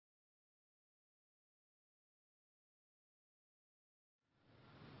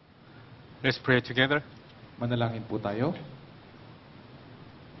Let's pray together. Manalangin po tayo.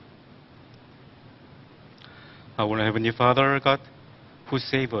 Our Heavenly Father, God, who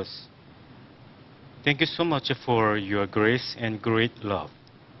saved us, thank you so much for your grace and great love.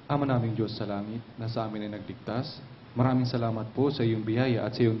 Ama naming Diyos sa langit, na sa amin ay nagligtas, maraming salamat po sa iyong biyaya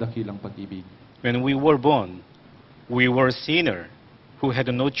at sa iyong dakilang pag-ibig. When we were born, we were a sinner who had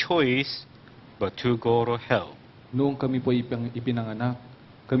no choice but to go to hell. Noong kami po ipinanganak,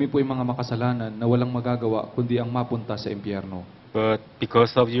 kami po ay mga makasalanan na walang magagawa kundi ang mapunta sa impyerno. But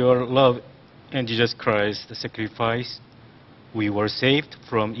because of your love and Jesus Christ's sacrifice, we were saved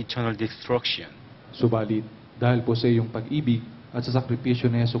from eternal destruction. Subalit, dahil po sa iyong pag-ibig at sa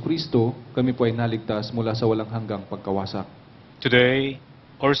sakripisyo ni Jesucristo, kami po ay naligtas mula sa walang hanggang pagkawasak. Today,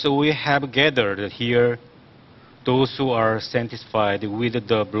 also we have gathered here those who are sanctified with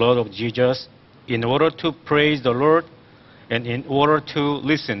the blood of Jesus in order to praise the Lord and in order to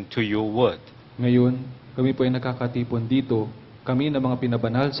listen to your word. Ngayon, kami po ay nakakatipon dito, kami na mga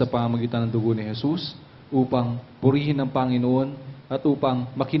pinabanal sa pamamagitan ng dugo ni Jesus, upang purihin ang Panginoon at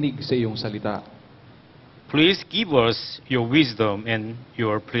upang makinig sa iyong salita. Please give us your wisdom and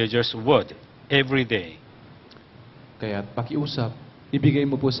your precious word every day. Kaya't pakiusap, ibigay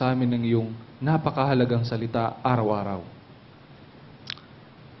mo po sa amin ng iyong napakahalagang salita araw-araw.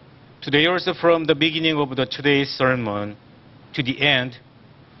 Today also from the beginning of today's sermon to the end,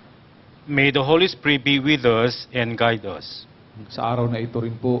 may the Holy Spirit be with us and guide us. Sa araw na ito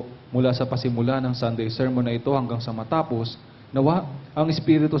rin po, mula sa pasimula ng Sunday sermon na ito hanggang sa matapos, nawa ang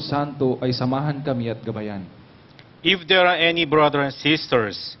Espiritu Santo ay samahan kami at gabayan. If there are any brothers and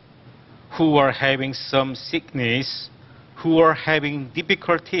sisters who are having some sickness, who are having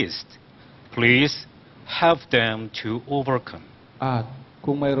difficulties, please help them to overcome. At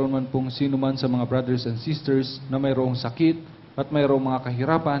kung mayroon man pong sino man sa mga brothers and sisters na mayroong sakit at mayroong mga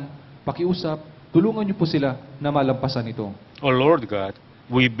kahirapan, pakiusap, tulungan niyo po sila na malampasan ito. O Lord God,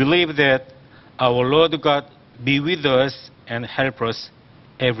 we believe that our Lord God be with us and help us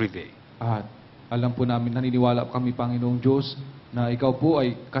every day. At alam po namin, naniniwala kami, Panginoong Diyos, na ikaw po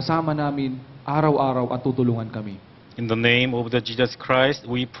ay kasama namin araw-araw at tutulungan kami. In the name of the Jesus Christ,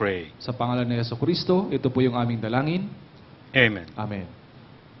 we pray. Sa pangalan ni Jesucristo, ito po yung aming dalangin. Amen. Amen.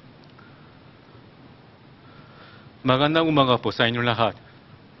 Magandang umaga po sa inyo lahat.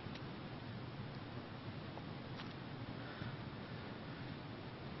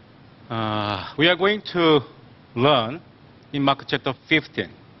 We are going to learn in Mark chapter 15.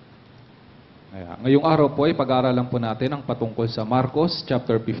 Ngayong araw po ay pag-aaralan po natin ang patungkol sa Marcos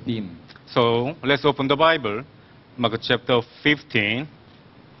chapter 15. So, let's open the Bible. Mark chapter 15,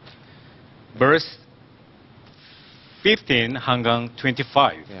 verse 15 hanggang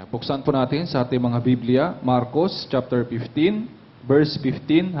 25. Kaya buksan po natin sa ating mga Biblia, Marcos chapter 15, verse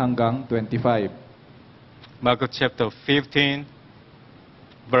 15 hanggang 25. Mark chapter 15,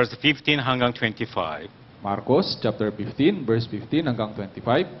 verse 15 hanggang 25. Marcos chapter 15, verse 15 hanggang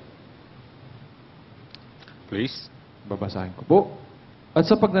 25. Please. Babasahin ko po. At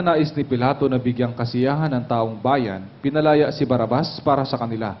sa pagnanais ni Pilato na bigyang kasiyahan ng taong bayan, pinalaya si Barabas para sa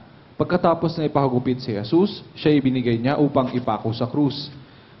kanila. Pagkatapos na ipahagupit si Jesus, siya ibinigay niya upang ipako sa krus.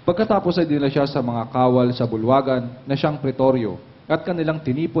 Pagkatapos ay dinala siya sa mga kawal sa bulwagan na siyang pretoryo at kanilang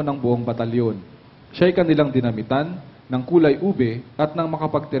tinipon ng buong batalyon. Siya ay kanilang dinamitan ng kulay ube at nang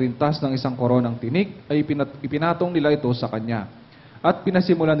makapagtirintas ng isang koronang tinik ay ipinatong nila ito sa kanya. At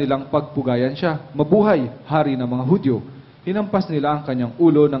pinasimulan nilang pagpugayan siya, "Mabuhay, hari ng mga Hudyo." Hinampas nila ang kanyang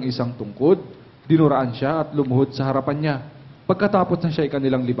ulo ng isang tungkod, dinuraan siya at lumuhod sa harapan niya. Pagkatapos na siya ay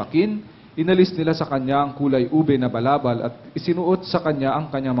kanilang libakin, inalis nila sa kanya ang kulay ube na balabal at isinuot sa kanya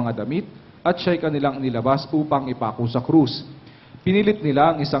ang kanyang mga damit at siya ay kanilang nilabas upang ipako sa krus. Pinilit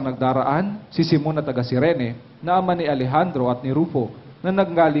nila ang isang nagdaraan, si Simon na taga Cyrene, na ama ni Alejandro at ni Rufo, na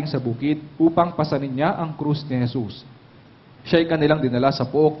nanggaling sa bukid upang pasanin niya ang krus ni Jesus. Siya ay kanilang dinala sa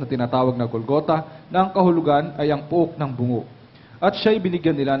pook na tinatawag na Golgota, na ang kahulugan ay ang pook ng bungo. At siya ay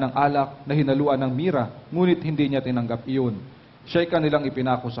binigyan nila ng alak na hinaluan ng mira, ngunit hindi niya tinanggap iyon. Siya ay kanilang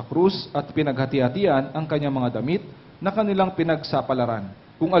ipinako sa krus at pinaghati-hatian ang kanyang mga damit na kanilang pinagsapalaran,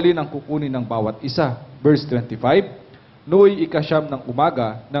 kung alin ang kukunin ng bawat isa. Verse 25, Nooy ikasyam ng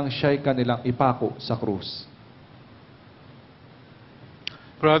umaga nang siya ay kanilang ipako sa krus.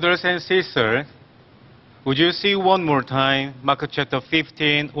 Brothers and sisters, would you see one more time Mark chapter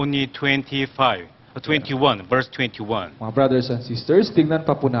 15, only 21, verse 21. Mga brothers and sisters, tingnan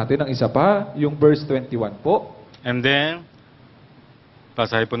pa po natin ang isa pa, yung verse 21 po. And then,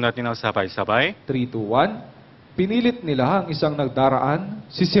 basahin po natin ang sabay-sabay. 3, 2, 1. Pinilit nila ang isang nagdaraan,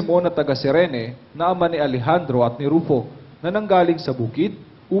 si Simon na taga Cyrene, na ama ni Alejandro at ni Rufo, na nanggaling sa bukid,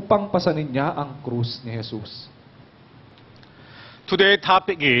 upang pasanin niya ang krus ni Jesus. Today's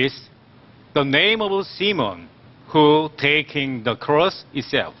topic is the name of Simon who taking the cross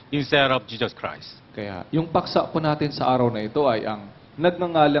itself instead of Jesus Christ. Kaya yung paksa po natin sa araw na ito ay ang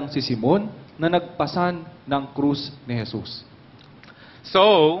nagngangalang si Simon na nagpasan ng krus ni Jesus.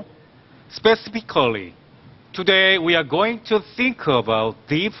 So, specifically, today we are going to think about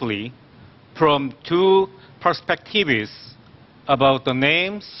deeply from two perspectives about the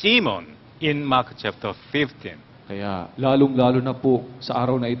name Simon in Mark chapter 15. Kaya lalong-lalo na po sa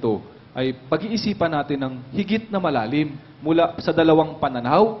araw na ito ay pag-iisipan natin ng higit na malalim mula sa dalawang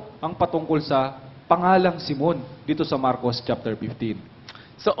pananaw ang patungkol sa pangalang Simon dito sa Marcos chapter 15.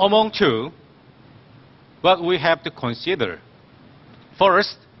 So among two, what we have to consider.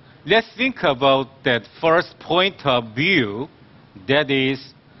 First, let's think about that first point of view, that is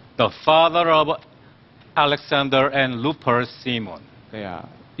the father of Alexander and Rufus Simon. Kaya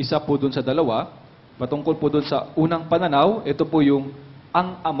isa po dun sa dalawa, patungkol po dun sa unang pananaw, ito po yung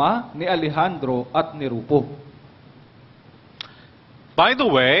ang ama ni Alejandro at ni Rufo. By the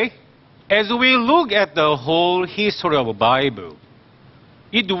way, as we look at the whole history of the Bible,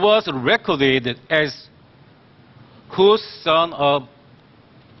 it was recorded as whose son of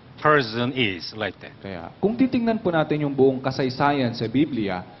person is, like that. Kaya kung titingnan po natin yung buong kasaysayan sa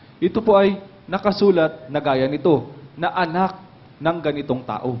Biblia, ito po ay nakasulat na gaya nito, na anak ng ganitong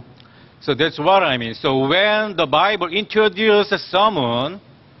tao. So that's what I mean. So when the Bible introduces someone,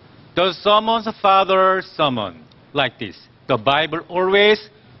 does someone's father someone like this? The Bible always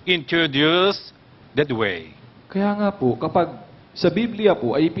introduce that way. Kaya nga po, kapag sa Biblia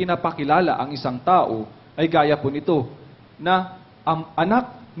po ay pinapakilala ang isang tao, ay gaya po nito, na ang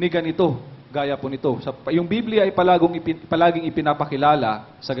anak ni ganito, gaya po nito. Yung Biblia ay palaging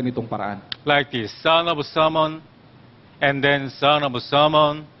ipinapakilala sa ganitong paraan. Like this, son of someone, and then son of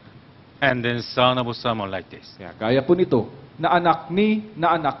someone, and then son of someone, like this. Kaya gaya po nito, na anak ni,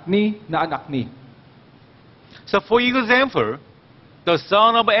 na anak ni, na anak ni. So for example, the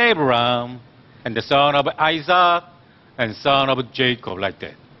son of Abraham, and the son of Isaac, and son of Jacob, like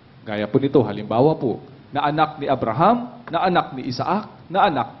that. Gaya po nito, halimbawa po, na anak ni Abraham, na anak ni Isaac, na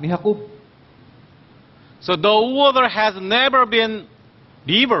anak ni Jacob. So the order has never been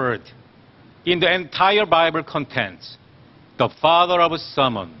reversed in the entire Bible contents. The father of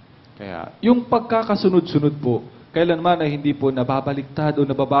someone. Kaya, yung pagkakasunod-sunod po, kailanman ay hindi po nababaliktad o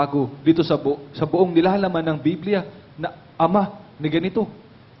nababago dito sa buong nilalaman ng Biblia na ama ni ganito.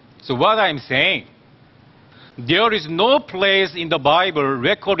 So what I'm saying, there is no place in the Bible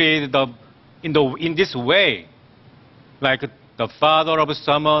recorded in this way, like the father of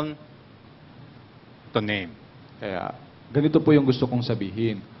someone, the name. Kaya, ganito po yung gusto kong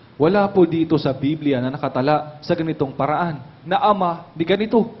sabihin. Wala po dito sa Biblia na nakatala sa ganitong paraan na ama ni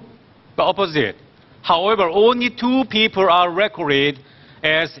ganito. The opposite. However, only two people are recorded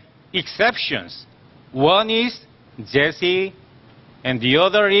as exceptions. One is Jesse, and the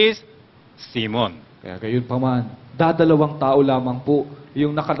other is Simon. Kaya gayon pa man, dadalawang tao lamang po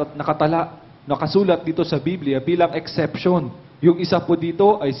yung nakasulat dito sa Biblia bilang exception. Yung isa po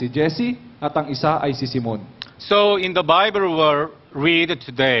dito ay si Jesse at ang isa ay si Simon. So in the Bible we read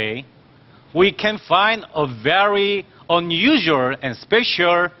today, we can find a very unusual and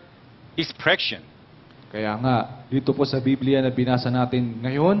special expression. Kaya nga, dito po sa Biblia na binasa natin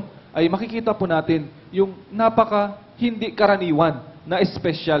ngayon, ay makikita po natin yung napaka hindi karaniwan na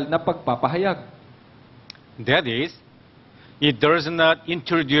espesyal na pagpapahayag. That is, it does not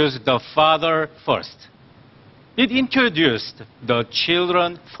introduce the father first. It introduced the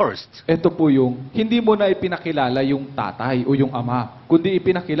children first. Ito po yung hindi mo na ipinakilala yung tatay o yung ama, kundi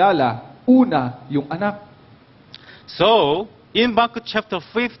ipinakilala una yung anak. So, in Mark chapter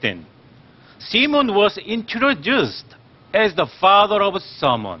 15, Simon was introduced as the father of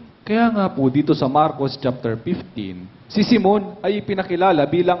someone. Kaya nga po dito sa Marcos chapter 15, si Simon ay ipinakilala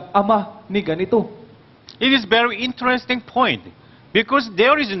bilang ama ni ganito. It is very interesting point because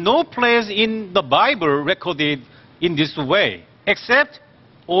there is no place in the Bible recorded in this way except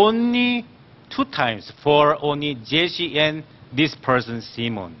only 2 times for only Jesse and this person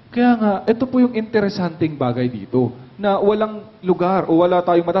Simon. Kaya nga, ito po yung interesanting bagay dito na walang lugar o wala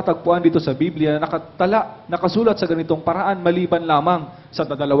tayong matatagpuan dito sa Biblia na nakasulat sa ganitong paraan maliban lamang sa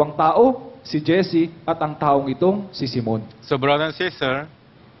dalawang tao, si Jesse at ang taong itong si Simon. So brother and sister,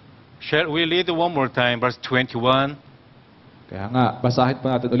 shall we read one more time verse 21? Kaya nga, basahin po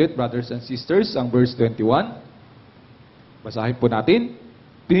natin ulit, brothers and sisters, ang verse 21. Basahin po natin.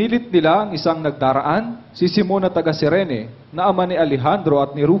 Pinilit nila ang isang nagdaraan, si Simon na taga Cyrene, na ama ni Alejandro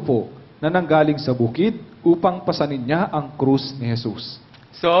at ni Rufo, na nanggaling sa bukid upang pasanin niya ang krus ni Jesus.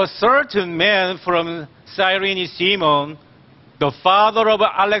 So a certain man from Cyrene, Simon, the father of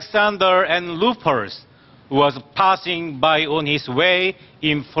Alexander and Rufus, was passing by on his way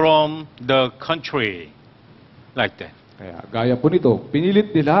in from the country. Like that. Kaya gaya po nito,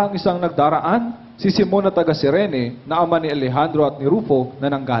 pinilit nila ang isang nagdaraan, si Simon na taga Cyrene, na ama ni Alejandro at ni Rufo na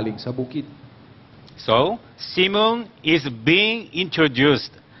nanggaling sa bukid. So, Simon is being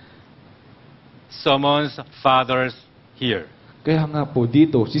introduced. Simon's father's here. Kaya nga po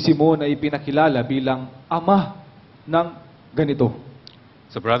dito, si Simon ay pinakilala bilang ama ng ganito.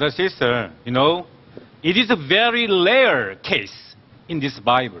 So, brother, sister, you know, it is a very rare case in this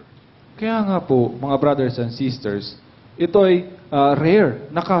Bible. Kaya nga po, mga brothers and sisters, ito ay rare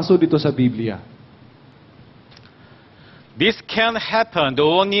na kaso dito sa Biblia. This can happen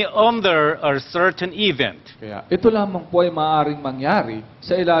only under a certain event. Kaya ito lamang po ay maaaring mangyari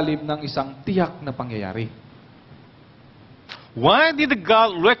sa ilalim ng isang tiyak na pangyayari. Why did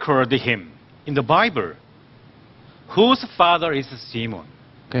God record him in the Bible? Whose father is Simon?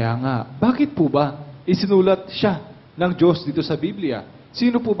 Kaya nga, bakit po ba isinulat siya ng Diyos dito sa Biblia?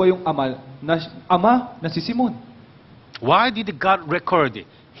 Sino po ba yung ama na si Simon? Why did God record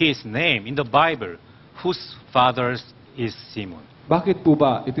his name in the Bible? Whose father is Simon? Bakit po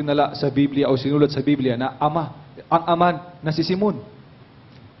ba itinala sa Biblia o sinulat sa Biblia na ang ama na si Simon?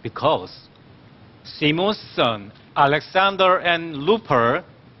 Because Simon's son, Alexander and Rufus,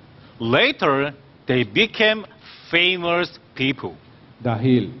 later they became famous people.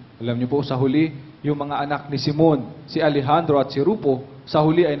 Dahil, alam niyo po sa huli, yung mga anak ni Simon, si Alejandro at si Rufo, sa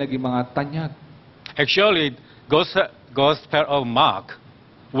huli ay naging mga tanyag. Actually, Gospel of Mark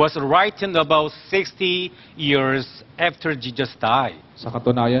was written about 60 years after Jesus died. Sa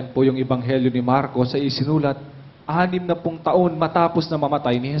katunayan po, yung Ebanghelyo ni Marcos ay isinulat 60 taon matapos na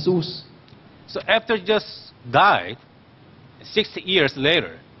mamatay ni Jesus. So after Jesus died, 60 years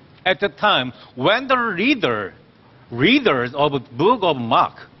later, at the time when the readers of the book of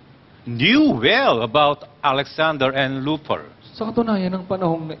Mark knew well about Alexander and Rufus. Sa katunayan ng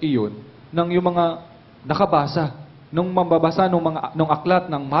panahong na iyon, nang yung mga nakabasa, nung mambabasa nung aklat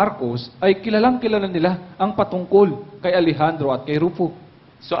ng Marcos, ay kilalang-kilala nila ang patungkol kay Alejandro at kay Rufo.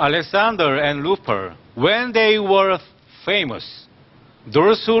 So Alexander and Rufus, when they were famous,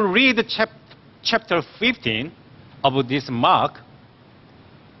 those who read chapter 15 of this Mark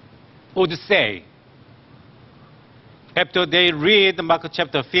would say, after they read Mark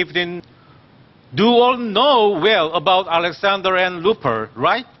chapter 15, do all know well about Alexander and Rufus,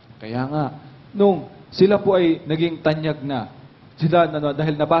 right? Kaya nga, nung sila po ay naging tanyag na,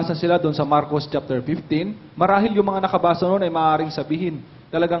 dahil nabasa sila doon sa Marcos chapter 15, marahil yung mga nakabasa noon ay maaaring sabihin,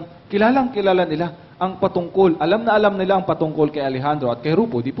 talagang kilalang-kilala nila ang patungkol, alam na alam nila ang patungkol kay Alejandro at kay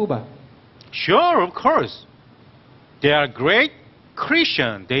Rufo, di po ba? Sure, of course. They are great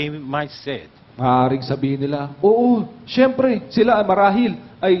Christian, they might say. Maaaring sabihin nila, oo, syempre, sila marahil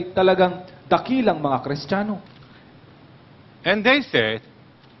ay talagang dakilang mga Kristiyano. And they said,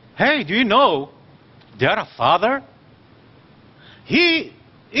 hey, do you know their father? He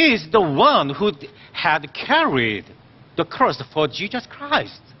is the one who had carried the cross for Jesus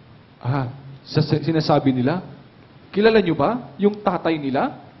Christ. Sinasabi nila, kilala nyo ba yung tatay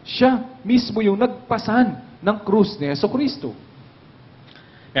nila? Siya mismo yung nagpasan ng krus ni Jesucristo.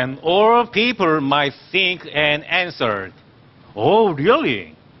 And all people might think and answered, oh,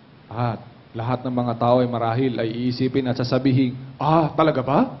 really? At lahat ng mga tao ay marahil ay iisipin at sasabihin, talaga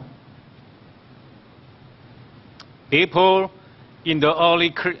ba? People in the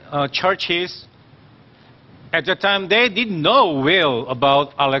early churches, at the time, they didn't know well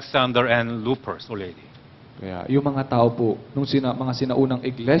about Alexander and Rufus already. Kaya yung mga tao po, nung mga sinaunang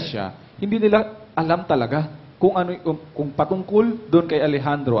iglesia, hindi nila alam talaga kung patungkol doon kay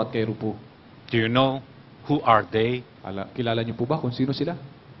Alejandro at kay Rufo. Do you know who are they? Kilala niyo po ba kung sino sila?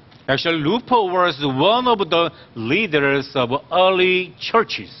 Actually, Rufus was one of the leaders of early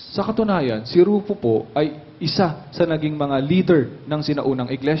churches. Sa katunayan, si Rufo po ay isa sa naging mga leader ng sinaunang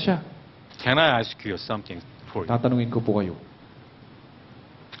iglesia. Can I ask you something for you? Tatanungin ko po kayo.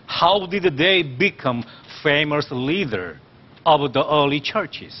 How did they become famous leader of the early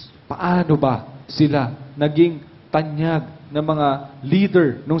churches? Paano ba sila naging tanyag na mga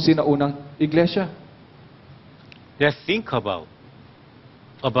leader ng sinaunang iglesia? Let's think about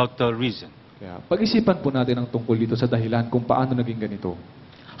the reason. Kaya pag-isipan po natin ang tungkol dito sa dahilan kung paano naging ganito.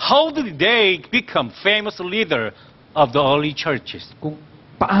 How did they become famous leader of the early churches? Kung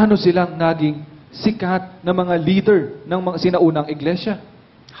paano silang naging sikat na mga leader ng mga sinaunang iglesia?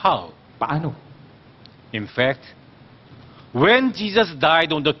 How? Paano? In fact, when Jesus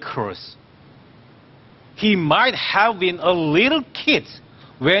died on the cross, he might have been a little kid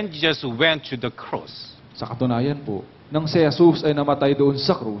when Jesus went to the cross. Sa katunayan po, nang si Jesus ay namatay doon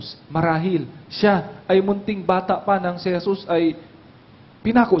sa krus, marahil siya ay munting bata pa nang si Jesus ay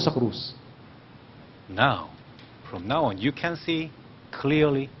pinako sa krus. Now, from now on, you can see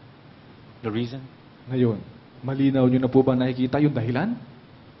clearly the reason. Ngayon, malinaw nyo na po ba nakikita yung dahilan?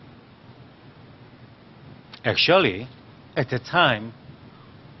 Actually, at the time,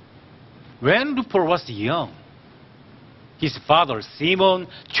 when Luther was young, his father Simon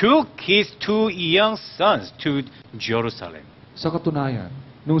took his two young sons to Jerusalem. Sa katunayan,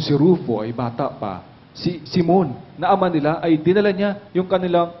 nung si Rufo ay bata pa, si Simon, na ama nila, ay dinala niya yung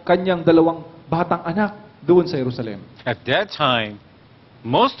kanyang dalawang batang anak doon sa Jerusalem. At that time,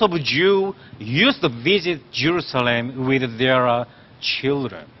 most of Jews used to visit Jerusalem with their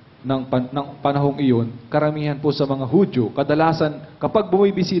children. Nang panahong iyon, karamihan po sa mga Hudyo, kadalasan kapag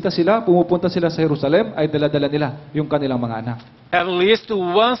bumibisita sila, pumupunta sila sa Jerusalem, ay daladala nila yung kanilang mga anak. At least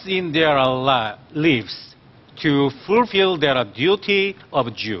once in their lives to fulfill their duty of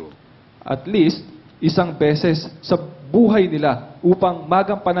Jew. At least, isang beses sa buhay nila upang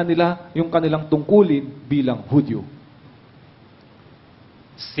magampanan nila yung kanilang tungkulin bilang Hudyo.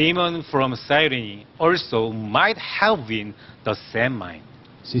 Simon from Cyrene also might have been the same mind.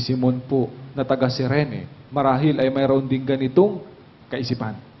 Si Simon po, na taga Cyrene, marahil ay mayroon din ganitong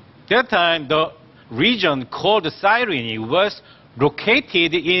kaisipan. That time, the region called Cyrene was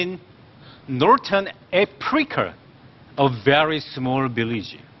located in northern Africa, a very small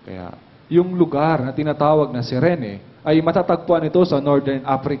village. Kaya, yung lugar na tinatawag na Cyrene ay matatagpuan ito sa Northern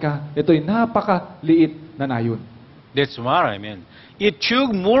Africa. Ito ay napakaliit na nayon. That's what I mean. It took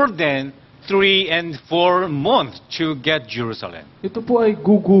more than 3 and 4 months to get Jerusalem. Ito po ay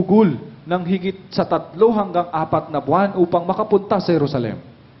gugugol ng higit sa 3 hanggang 4 na buwan upang makapunta sa Jerusalem.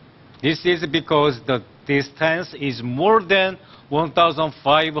 This is because the distance is more than 1,500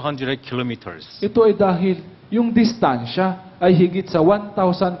 kilometers. Ito ay dahil yung distansya ay higit sa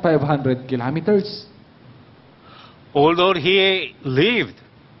 1,500 kilometers. Although he lived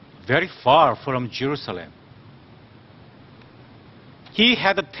very far from Jerusalem, he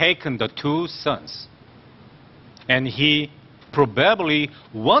had taken the two sons, and he probably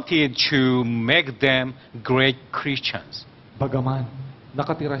wanted to make them great Christians. Bagaman,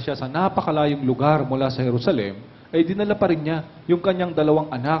 nakatira siya sa napakalayong lugar mula sa Jerusalem, ay dinala pa rin niya yung kanyang dalawang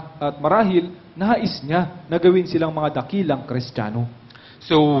anak at marahil nais niya na gawin silang mga dakilang Kristiyano.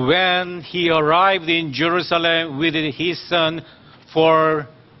 So when he arrived in Jerusalem with his son for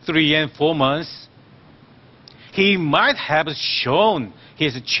 3 and 4 months, he might have shown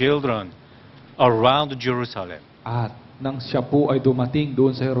his children around Jerusalem. At nang siya po ay dumating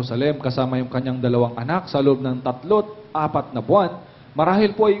doon sa Jerusalem kasama yung kanyang dalawang anak sa loob ng 3-4 na buwan,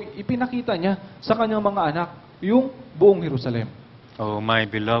 marahil po ay ipinakita niya sa kanyang mga anak yung buong Jerusalem. Oh, my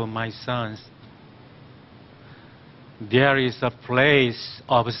beloved, my sons, there is a place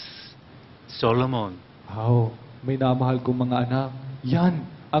of Solomon. Oh, may namahal kong mga anak. Yan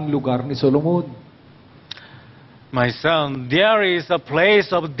ang lugar ni Solomon. My son, there is a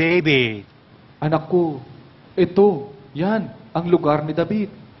place of David. Anak ko, ito, yan ang lugar ni David.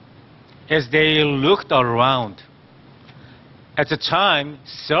 As they looked around, at the time,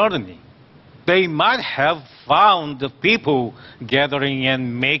 certainly, they might have found the people gathering and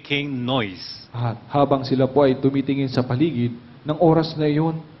making noise. At habang sila po ay tumitingin sa paligid, ng oras na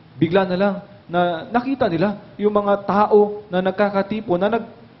iyon, bigla na lang na nakita nila yung mga tao na nagkakatipo, na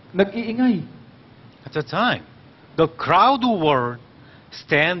nag-iingay. At the time, the crowd were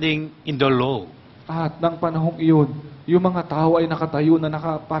standing in the law. At ng panahong iyon, yung mga tao ay nakatayo na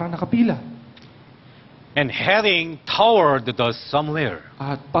parang nakapila. And heading toward the somewhere.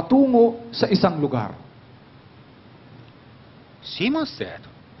 At patungo sa isang lugar. Simon said,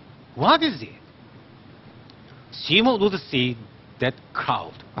 "What is it?" Simon would see that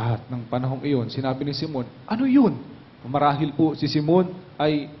crowd. At ng panahong iyon, sinabi ni Simon, ano yun? Marahil po si Simon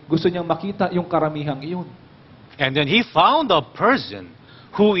ay gusto niyang makita yung karamihang iyon. And then he found a person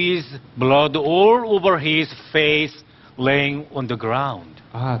who is blood all over his face laying on the ground.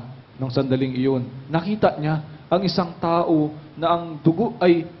 At nung sandaling iyon, nakita niya ang isang tao na ang dugo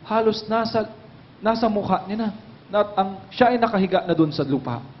ay halos nasa mukha niya na. At siya ay nakahiga na doon sa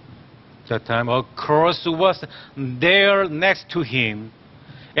lupa. That time a cross was there next to him,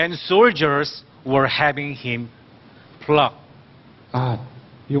 and soldiers were having him plucked. At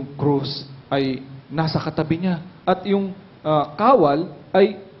yung krus ay nasa katabi niya. At yung kawal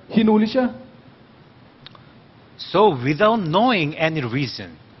ay hinuli siya. So without knowing any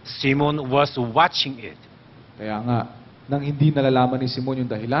reason, Simon was watching it. Kaya nga, nang hindi nalalaman ni Simon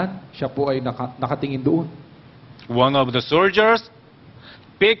yung dahilan, siya po ay nakatingin doon. One of the soldiers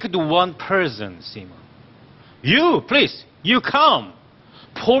picked one person, Simon. You, please, you come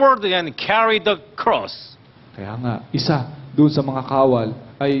forward and carry the cross. Kaya nga, isa doon sa mga kawal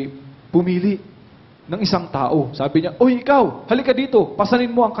ay pumili ng isang tao. Sabi niya, "Oy, ikaw, halika dito, pasanin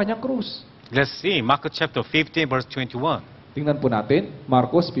mo ang kanyang krus." Let's see, Mark chapter 15, verse 21. Tingnan po natin,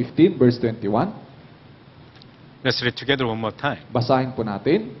 Marcos 15, verse 21. Let's read together one more time. Basahin po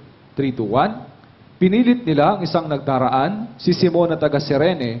natin, 3-1. Pinilit nila ang isang nagdaraan, si Simon na taga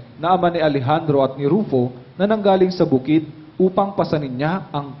Cyrene, na ama ni Alejandro at ni Rufo, na nanggaling sa bukid upang pasanin niya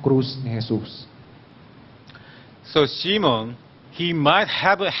ang krus ni Jesus. So Simon, he might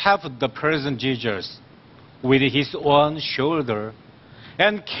have the present Jesus with his own shoulder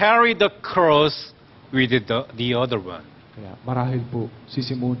and carry the cross with the other one. Kaya marahil po si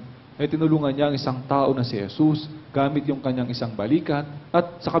Simon ay tinulungan niya ang isang tao na si Jesus gamit yung kanyang isang balikat at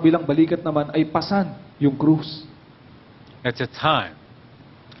sa kabilang balikat naman ay pasan yung krus. At the time,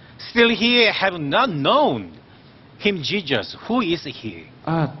 still he have not known him Jesus. Who is he?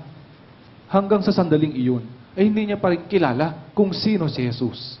 At hanggang sa sandaling iyon ay hindi niya pa rin kilala kung sino si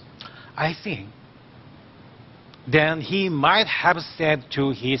Jesus. I think then he might have said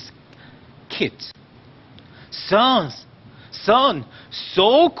to his kids, Son,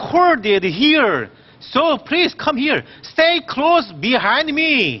 so cold here. So please come here. Stay close behind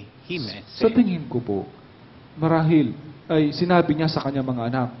me. He may Sa say. tingin ko po, marahil ay sinabi niya sa kanyang mga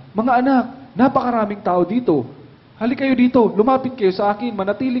anak, "Mga anak, napakaraming tao dito. Halika kayo dito, lumapit kayo sa akin,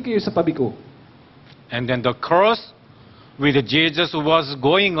 manatili kayo sa tabi ko." And then the cross with Jesus was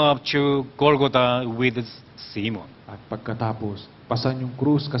going up to Golgotha with Simon. At pagkatapos, pasan yung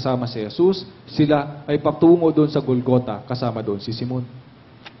krus kasama si Jesus, sila ay patungo doon sa Golgotha kasama doon si Simon.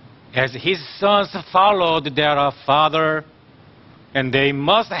 As his sons followed their father, and they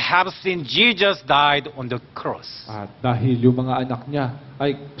must have seen Jesus died on the cross. At dahil yung mga anak niya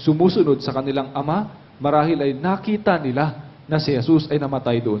ay sumusunod sa kanilang ama, marahil ay nakita nila na si Jesus ay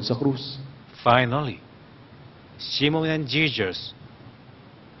namatay doon sa krus. Finally, Simon and Jesus,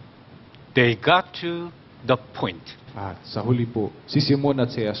 they got to the point. At sa huli po, si Simon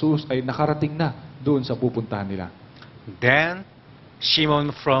at si Jesus ay nakarating na doon sa pupuntahan nila. Then, Simon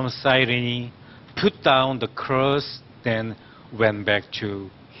from Cyrene put down the cross, then went back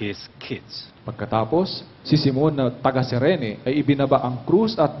to his kids. Pagkatapos, si Simon na taga Cyrene ay ibinaba ang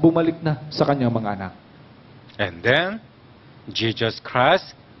krus at bumalik na sa kanyang mga anak. And then, Jesus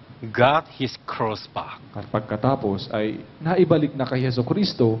Christ got his cross back. At pagkatapos ay naibalik na kay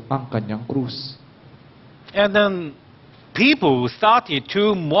Jesucristo ang kanyang krus. And then, people started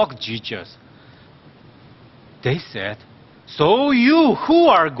to mock Jesus. They said, "So you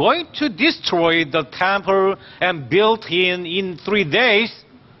who are going to destroy the temple and build it in 3 days,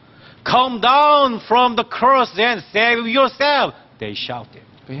 come down from the cross and save yourself," they shouted.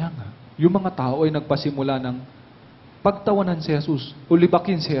 Kaya nga, yung mga tao ay nagpasimula ng pagtawanan si Jesus o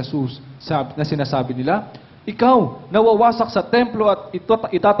libakin si Jesus na sinasabi nila, "Ikaw, nawawasak sa templo at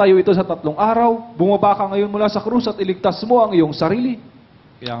itatayo ito sa 3 araw, bumaba ka ngayon mula sa krus at iligtas mo ang iyong sarili."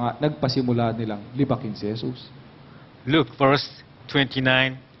 Kaya nga, nagpasimula nilang libakin si Jesus. Look, verse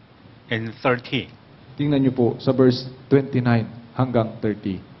 29 and 30. Tingnan niyo po sa verse 29 hanggang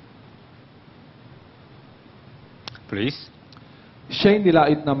 30. Please. Siya'y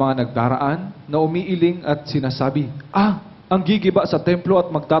nilait na mga nagdaraan na umiiling at sinasabi, "Ang gigiba sa templo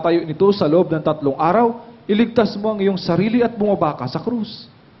at magtatayo nito sa loob ng 3 araw, iligtas mo ang iyong sarili at bumaba ka sa krus."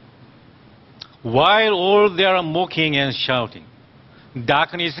 While all they are mocking and shouting,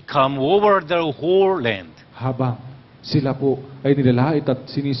 darkness come over the whole land. Habang sila po ay nilalait at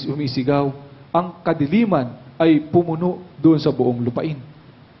sumisigaw, ang kadiliman ay pumuno doon sa buong lupain.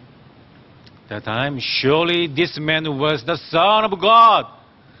 That time, surely this man was the Son of God.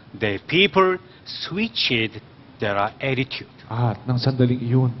 The people switched their attitude. At nang sandaling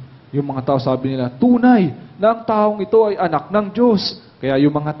iyon, yung mga tao sabi nila, tunay na ang taong ito ay anak ng Diyos. Kaya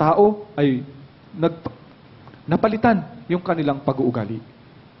yung mga tao ay napalitan yung kanilang pag-uugali.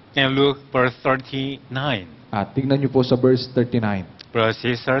 And look, verse 39. At tingnan niyo po sa verse 39. Brothers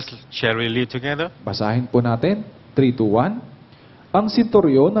and sisters, shall we read together? Basahin po natin, 3-1. Ang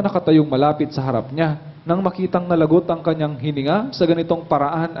senturyon na nakatayong malapit sa harap niya, nang makitang nalagot ang kanyang hininga sa ganitong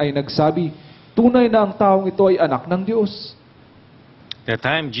paraan ay nagsabi, tunay na ang taong ito ay anak ng Diyos. That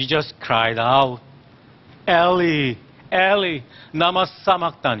time Jesus cried out, Eli, Eli, lama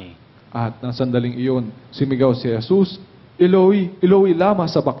sabachthani. At nang sandaling iyon, sumigaw si Jesus, Eloi, Eloi, lama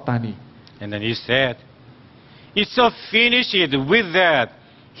sabachthani. And then he said, "It's so finished." With that,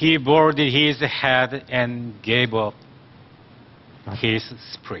 he bowed his head and gave up his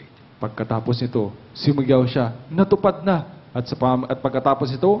spirit. Pagkatapos nito, sumigaw siya, natupad na At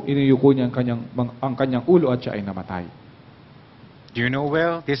pagkatapos ito, iniyuko niya ang kanyang ulo at siya ay namatay. Do you know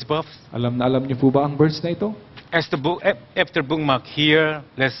well this verse? Alam na alam niyo po ba ang verse na ito? After bookmark here,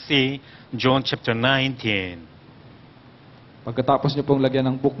 let's see John chapter 19. Pagkatapos niyo pong lagyan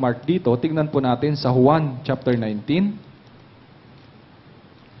ng bookmark dito, tingnan po natin sa Juan chapter 19.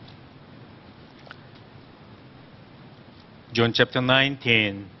 John chapter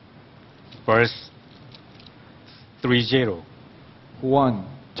 19, verse 30. Juan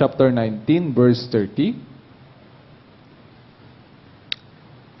chapter 19, verse 30.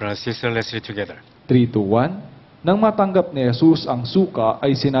 Brothers and sisters, let's read together. 3 to 1. Nang matanggap ni Jesus ang suka,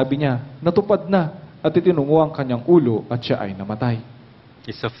 ay sinabi niya, natupad na, at itinungo ang kanyang ulo, at siya ay namatay.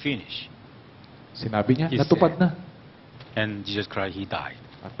 It's a finish. Sinabi niya, He natupad said. na. And Jesus Christ, He died.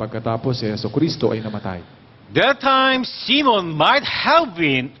 At pagkatapos si Jesucristo ay namatay. That time, Simon might have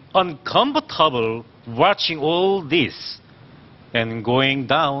been uncomfortable watching all this and going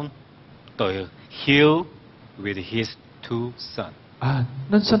down the hill with his two sons.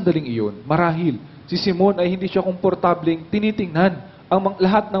 Nang sandaling iyon, marahil, si Simon ay hindi siya komportableng tinitingnan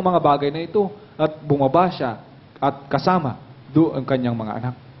lahat ng mga bagay na ito at bumaba siya at kasama doon ang kanyang mga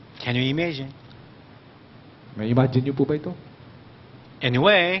anak. Can you imagine? May imagine niyo po ba ito?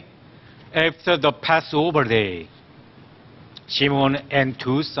 Anyway, after the Passover day, Simon and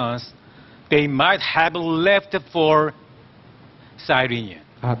two sons, they might have left for Cyrene.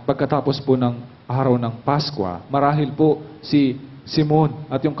 At pagkatapos po ng araw ng Pasko, marahil po si Simon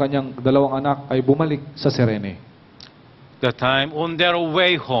at yung kanyang dalawang anak ay bumalik sa Cyrene. The time on their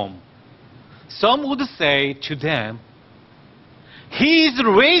way home, some would say to them, He is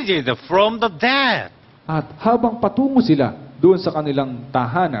raised from the dead. At habang patungo sila doon sa kanilang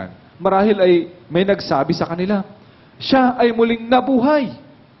tahanan, marahil ay may nagsabi sa kanila, siya ay muling nabuhay.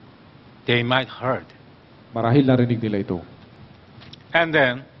 They might heard. Marahil narinig nila ito. And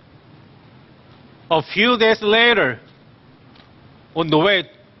then, a few days later, on the way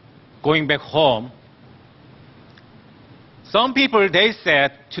going back home, some people, they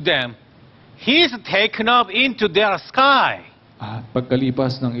said to them, He is taken up into their sky. At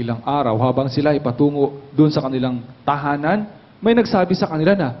pagkalipas ng ilang araw, habang sila ay patungo doon sa kanilang tahanan, may nagsabi sa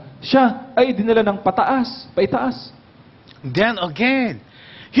kanila na siya ay dinala ng paitaas. Then again,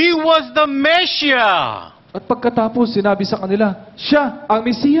 He was the Messiah. At pagkatapos, sinabi sa kanila, siya ang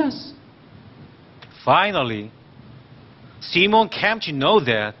Mesiyas. Finally, Simon came to know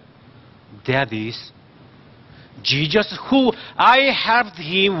that is Jesus, who I have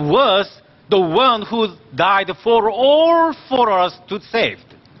him, was the one who died for us to save.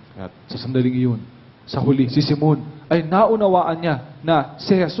 At sa sandaling iyon, sa huli, si Simon ay naunawaan niya na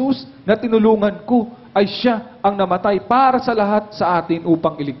si Jesus na tinulungan ko ay siya ang namatay para sa lahat sa atin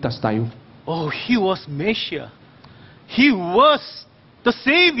upang iligtas tayo. Oh, He was Messiah. He was the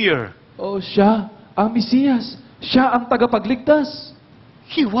Savior. Oh, siya ang Mesiyas. Siya ang tagapagligtas.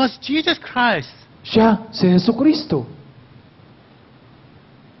 He was Jesus Christ. Siya si Jesucristo.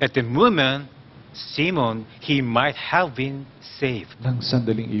 At the moment, Simon, he might have been saved. Nang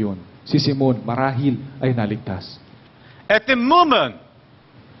sandaling iyon, si Simon marahil ay naligtas. At the moment,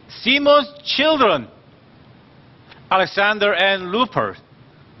 Simon's children, Alexander and Rupert,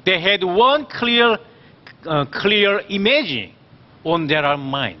 they had one clear image on their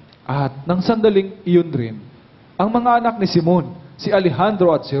mind. At nang sandaling iyon rin, ang mga anak ni Simon, si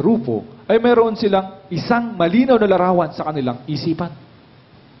Alejandro at si Rufo, ay mayroon silang isang malinaw na larawan sa kanilang isipan.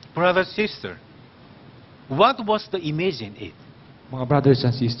 Brother, sister, what was the image in it? Mga brothers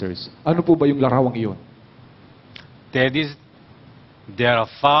and sisters, ano po ba yung larawang iyon? That is, their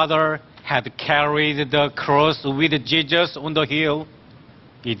father had carried the cross with Jesus on the hill.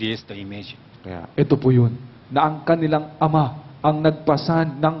 It is the image. Kaya ito po yun, na ang kanilang ama ang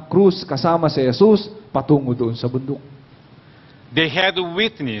nagpasan ng krus kasama si Jesus patungo doon sa bundok. They had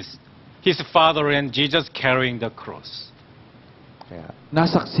witnessed his father and Jesus carrying the cross. Kaya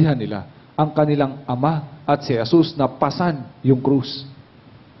nasaksihan nila ang kanilang ama at si Jesus na pasan yung krus.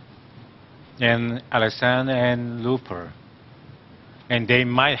 And Alexander and Luther, and they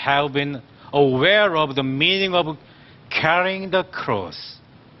might have been aware of the meaning of carrying the cross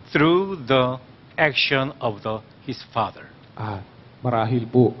through the action of his father. Marahil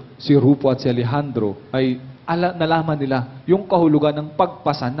po, si Rufo at si Alejandro ay nalaman nila yung kahulugan ng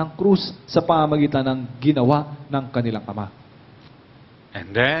pagpasan ng krus sa pamamagitan ng ginawa ng kanilang ama. And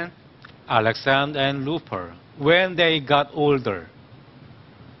then, Alexander and Luther, when they got older,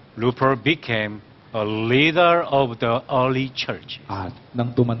 Luther became a leader of the early church. At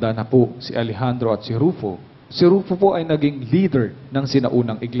nang tumanda na po si Alejandro at si Rufo po ay naging leader ng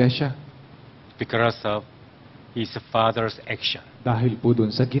sinaunang iglesia. Because of his father's action. Dahil po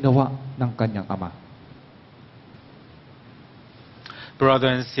dun sa ginawa ng kanyang ama.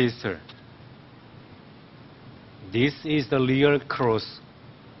 Brother and sister, this is the real cross,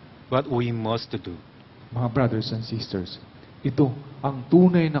 what we must do. Mga brothers and sisters, ito ang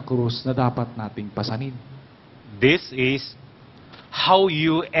tunay na krus na dapat nating pasanin. This is how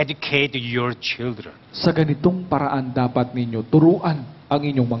you educate your children. Sa ganitong paraan dapat ninyo turuan ang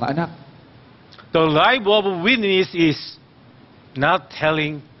inyong mga anak. The life of witness is not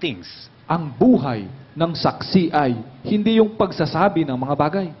telling things. Ang buhay ng saksi ay hindi yung pagsasabi ng mga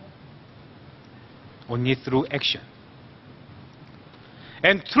bagay. Only through action.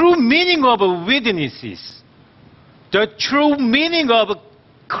 And true meaning of witnesses, the true meaning of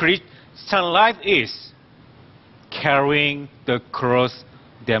Christian life is carrying the cross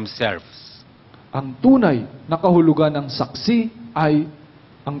themselves. Ang tunay na kahulugan ng saksi ay,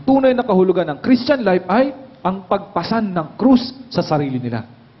 ang tunay na kahulugan ng Christian life ay ang pagpasan ng krus sa sarili nila.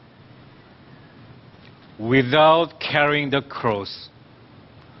 Without carrying the cross,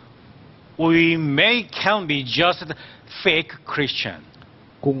 we can be just fake Christian.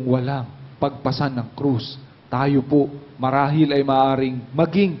 Kung walang pagpasan ng krus, tayo po marahil ay maaaring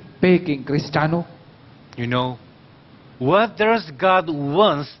maging peking Kristiyano. You know, what does God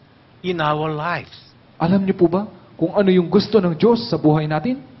wants in our lives? Alam niyo po ba kung ano yung gusto ng Diyos sa buhay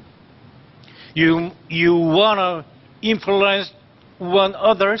natin? You wanna influence one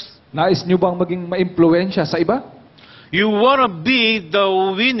others? Nais niyo bang maging maimpluwensya sa iba? You wanna be the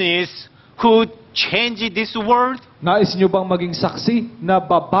witness who change this world? Nais niyo bang maging saksi na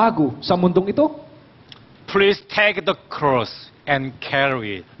babago sa mundong ito? Please take the cross and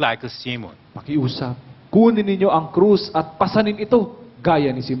carry it like Simon. Pakiusap, kunin ninyo ang krus at pasanin ito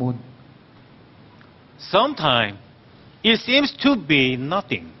gaya ni Simon. Sometimes it seems to be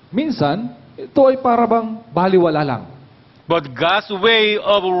nothing. Minsan, ito ay para bang baliwala lang. But God's way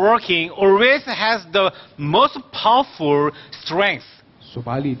of working always has the most powerful strength.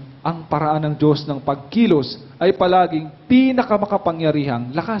 Subalit, ang paraan ng Diyos ng pagkilos ay palaging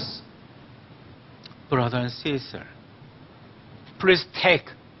pinakamakapangyarihang lakas. Brother and sister, please take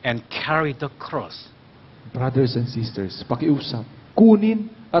and carry the cross. Brothers and sisters, pakiusap,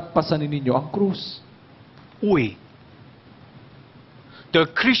 kunin at pasanin ninyo ang krus. The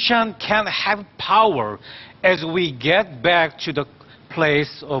Christian can have power as we get back to the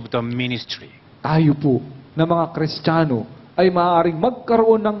place of the ministry. Tayo po, na mga Kristiyano, ay maaaring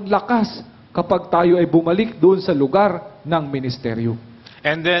magkaroon ng lakas kapag tayo ay bumalik doon sa lugar ng ministeryo.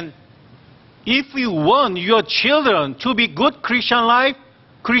 And then, if you want your children to be good Christian,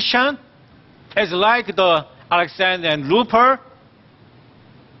 as like the Alexander and Luther,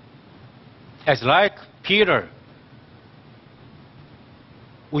 as like Peter,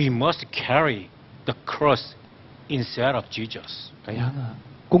 we must carry the cross instead of Jesus. Kaya nga,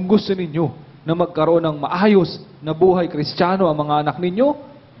 kung gusto ninyo na magkaroon ng maayos na buhay Kristiyano ang mga anak ninyo,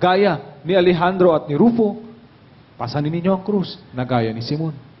 gaya ni Alejandro at ni Rufo, pasanin ninyo ang krus na gaya ni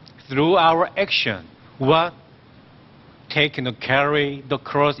Simon. Through our action, what? Taking to carry the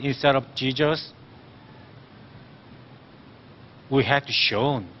cross instead of Jesus? We have to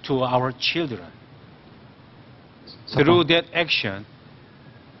show to our children. Through that action,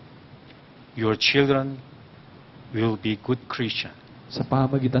 your children will be good Christian. Sa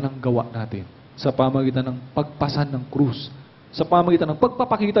pamagitan ng gawa natin, sa pamagitan ng pagpasan ng krus, sa pamagitan ng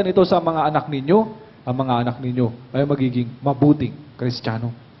pagpapakita nito sa mga anak ninyo, ang mga anak ninyo ay magiging mabuting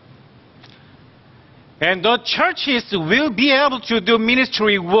Kristiyano. And the churches will be able to do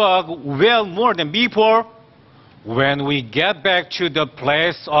ministry work well more than before when we get back to the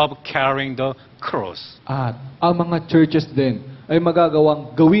place of carrying the cross. At ang mga churches din ay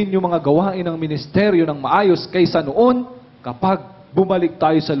magagawang gawin yung mga gawain ng ministeryo ng maayos kaysa noon kapag bumalik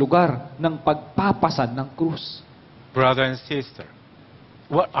tayo sa lugar ng pagpapasan ng krus. Brother and sister,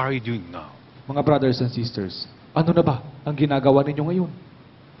 what are you doing now? Mga brothers and sisters, ano na ba ang ginagawa ninyo ngayon?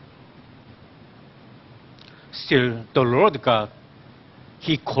 Still, the Lord God,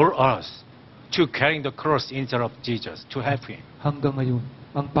 He called us to carry the cross instead of Jesus, to help Him. Hanggang ngayon,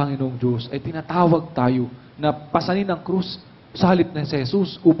 ang Panginoong Diyos ay tinatawag tayo na pasanin ang krus sa halip na si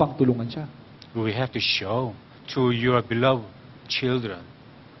Jesus upang tulungan siya. We have to show to your beloved children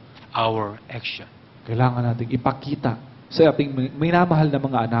our action. Kailangan nating ipakita sa ating minamahal na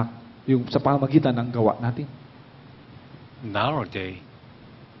mga anak yung sa pamagitan ng gawa natin. Nowadays,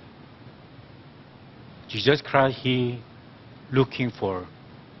 Jesus Christ, He looking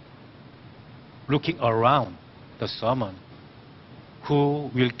around the someone who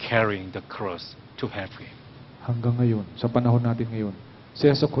will carry the cross to help Him. Hanggang ngayon, sa panahon natin ngayon,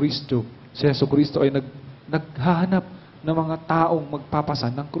 si Jesu Cristo ay naghahanap ng mga taong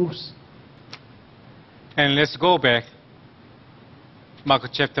magpapasan ng krus. And let's go back. Mark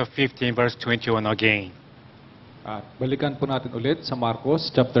chapter 15, verse 21 again. At balikan po natin ulit sa Marcos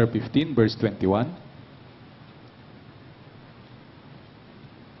chapter 15, verse 21.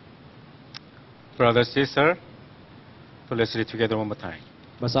 Brother, sister, so let's read together one more time.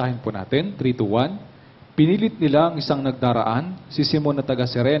 Basahin po natin, 3-1. Pinilit nila ang isang nagdaraan, si Simon na taga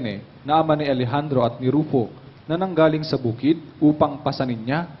Cyrene, na ama ni Alejandro at ni Rufo, na nanggaling sa bukid upang pasanin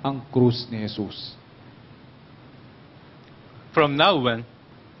niya ang krus ni Jesus. From now on,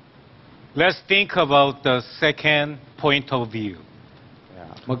 let's think about the second point of view.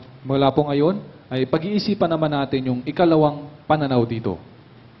 Mula po ngayon, ay pag-iisipan naman natin yung ikalawang pananaw dito.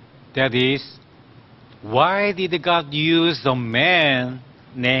 That is, why did God use a man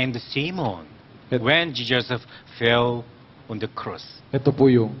named Simon when Jesus fell on the cross? Ito po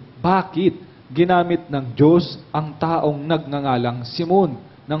yung, bakit ginamit ng Diyos ang taong nagngangalang Simon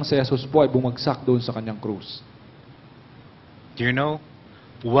nang si Jesus po ay bumagsak doon sa kanyang krus? Do you know,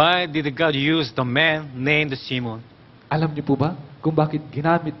 why did God use the man named Simon? Alam niyo po ba kung bakit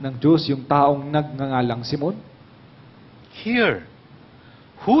ginamit ng Diyos yung taong nagngangalang Simon? Here,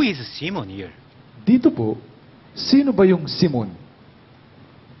 who is Simon here? Dito po, sino ba yung Simon?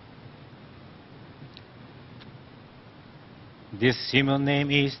 This Simon name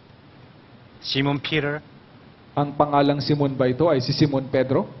is Simon Peter? Ang pangalang Simon ba ito ay si Simon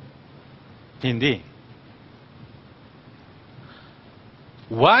Pedro? Hindi.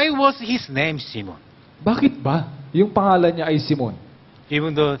 Why was his name Simon? Bakit ba yung pangalan niya ay Simon?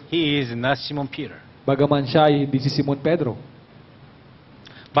 Even though he is not Simon Peter. Bagaman siya ay hindi si Simon Pedro.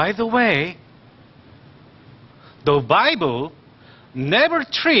 By the way, the Bible never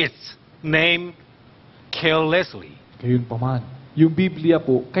treats name carelessly. Gayunpaman, yung Biblia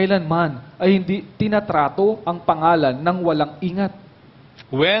po, kailanman ay hindi tinatrato ang pangalan ng walang ingat.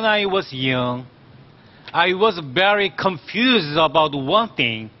 When I was young, I was very confused about one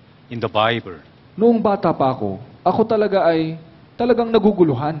thing in the Bible. Noong bata pa ako talagang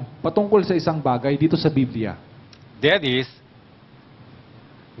naguguluhan patungkol sa isang bagay dito sa Biblia. That is,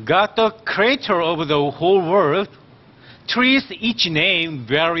 God the creator of the whole world treats each name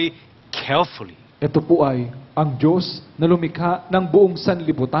very carefully. Ito po ay ang Diyos na lumikha ng buong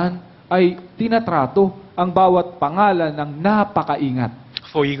sanlibutan ay tinatrato ang bawat pangalan ng napakaingat.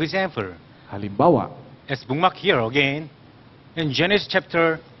 For example, Halimbawa, let's bookmark here again in Genesis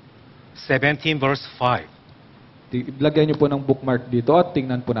chapter 17 verse 5. lagyan niyo po ng bookmark dito at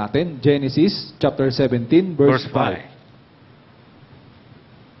tingnan po natin. Genesis chapter 17 verse 5.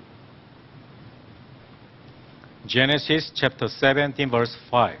 Genesis chapter 17 verse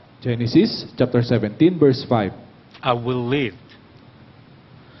 5. Genesis chapter 17 verse 5. I will live.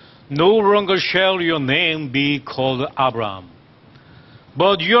 No longer shall your name be called Abram,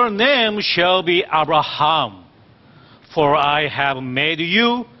 but your name shall be Abraham, for I have made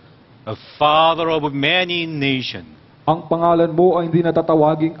you a father of many nations. Ang pangalan mo ay hindi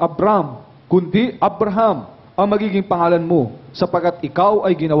natatawaging Abram, kundi Abraham ang magiging pangalan mo, sapagkat ikaw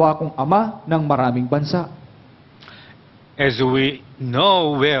ay ginawa kong ama ng maraming bansa. As we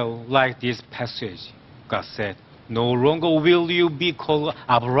know well, like this passage, God said, no longer will you be called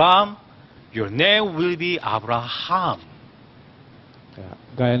Abram, your name will be Abraham.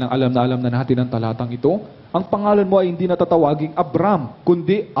 Gaya ng alam na natin ang talatang ito, ang pangalan mo ay hindi natatawaging Abram,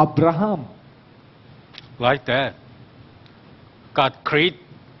 kundi Abraham. Like that. God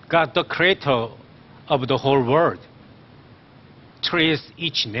the creator of the whole world, treats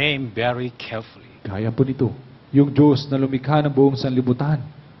each name very carefully. Gaya po nito, yung Diyos na lumikha ng buong sanlibutan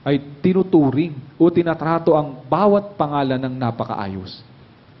ay tinuturing o tinatrato ang bawat pangalan ng napakaayos.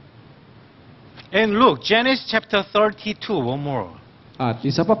 And look, Genesis chapter 32, one more. At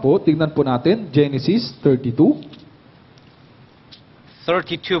isa pa po, tingnan po natin, Genesis 32.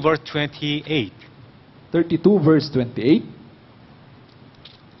 32 verse 28. 32 verse 28.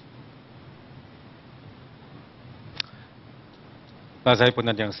 Basahin po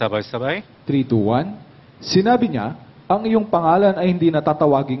natin ang sabay-sabay. 3-2-1. Sinabi niya, ang iyong pangalan ay hindi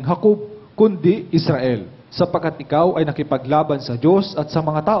natatawaging Jacob, kundi Israel, sapagkat ikaw ay nakipaglaban sa Diyos at sa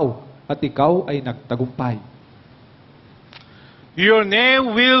mga tao, at ikaw ay nagtagumpay. Your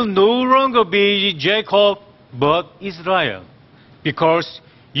name will no longer be Jacob, but Israel, because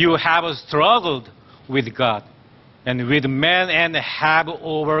you have struggled with God and with men and have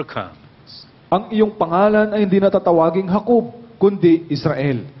overcome. Ang iyong pangalan ay hindi natatawaging Jacob, kundi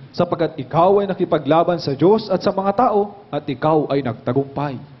Israel, sapagkat ikaw ay nakipaglaban sa Diyos at sa mga tao, at ikaw ay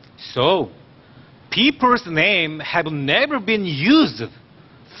nagtagumpay. So, people's name have never been used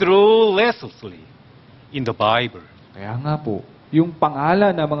through lessly. in the Bible. Kaya nga po, yung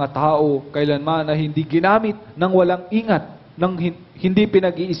pangalan ng mga tao kailanman na hindi ginamit ng walang ingat, ng hindi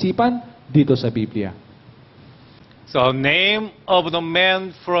pinag-iisipan dito sa Biblia. So, name of the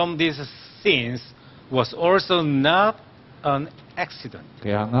man from these scenes was also not an accident.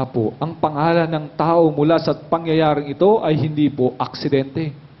 Kaya nga po, ang pangalan ng tao mula sa pangyayaring ito ay hindi po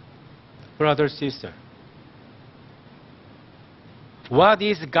aksidente. Brother, sister, what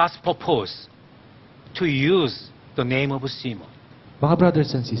is God's purpose to use the name of Simon? Mga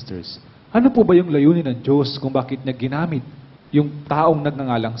brothers and sisters, ano po ba yung layunin ng Diyos kung bakit niya ginamit yung taong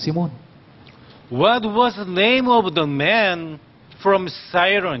nagngangalang Simon? What was the name of the man from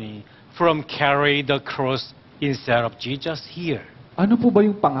Cyrene from carry the cross instead of Jesus here? Ano po ba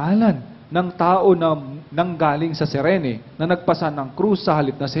yung pangalan ng tao na nanggaling sa Cyrene na nagpasa ng krus sa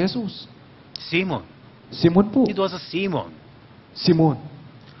halip na si Jesus? Simon. Simon po. It was a Simon. Simon.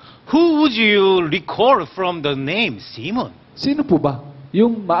 Who would you recall from the name Simon? Sino po ba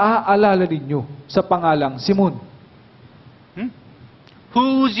yung maaalala ninyo sa pangalang Simon?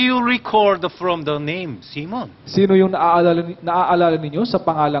 Who would you record from the name Simon? Sino yung naaalala ninyo sa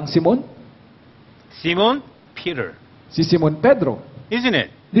pangalang Simon? Simon Peter. Si Simon Pedro. Isn't it?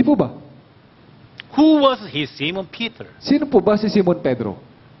 Di po ba? Who was he, Simon Peter? Sino po ba si Simon Pedro?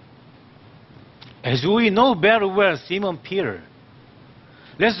 As we know very well, Simon Peter.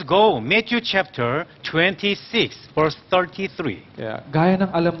 Let's go, Matthew chapter 26, verse 33. Kaya, gaya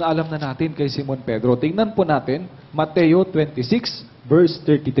ng alam na natin kay Simon Pedro, tingnan po natin, Mateo 26, verse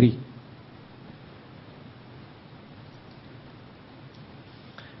 33.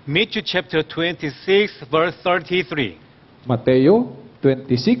 Matthew chapter 26, verse 33. Mateo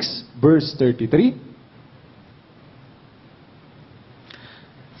 26, verse 33.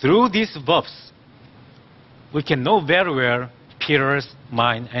 Through these verses, we can know very well Peter's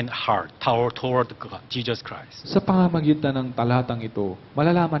mind and heart toward God, Jesus Christ. Sa pamamagitan ng talatang ito,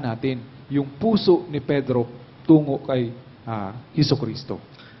 malalaman natin yung puso ni Pedro tungo kay Hesukristo.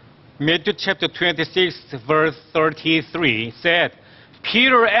 Matthew chapter 26, verse 33 said,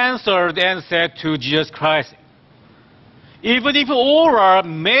 Peter answered and said to Jesus Christ, even if all are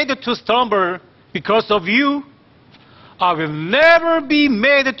made to stumble because of you, I will never be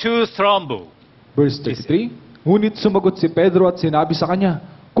made to stumble. Verse 33, ngunit sumagot si Pedro at sinabi sa kanya,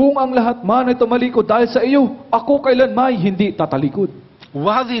 kung ang lahat man ay tumalikod dahil sa iyo, ako kailan may hindi tatalikod.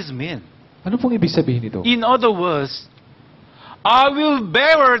 What does this mean? Ano pong ibig sabihin nito? In other words, I will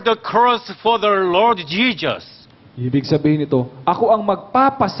bear the cross for the Lord Jesus. Ibig sabihin nito, ako ang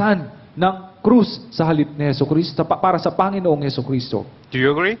magpapasan ng krus sa halip ni Hesukristo para sa Panginoong Hesukristo. Do you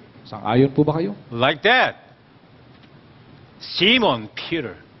agree? Sang-ayon po ba kayo? Like that. Simon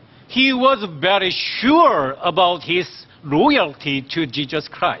Peter, he was very sure about his loyalty to Jesus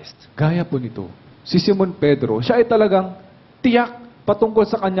Christ. Gaya po nito, si Simon Pedro, siya ay talagang tiyak patungkol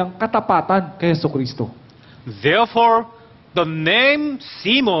sa kanyang katapatan kay Hesukristo. Therefore, the name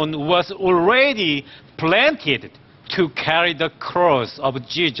Simon was already planted to carry the cross of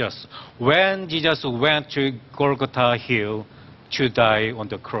Jesus when Jesus went to Golgotha Hill to die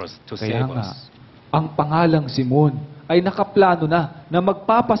on the cross to Kaya save nga, us. ang pangalang Simon ay nakaplano na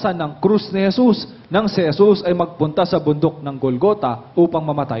magpapasan ng krus ni Jesus nang si Jesus ay magpunta sa bundok ng Golgotha upang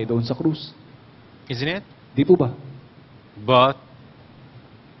mamatay doon sa krus. Isn't it? Di po ba? But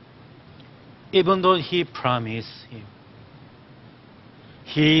even though he promised him,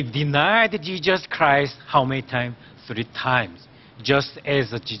 he denied Jesus Christ how many times? 3 times. Just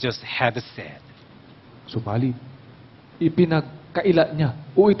as Jesus had said. Subalit, ipinagkaila niya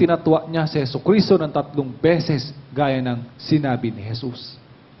o itinatwa niya si Hesukristo ng 3 beses gaya ng sinabi ni Jesus.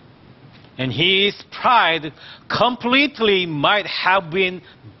 And his pride completely might have been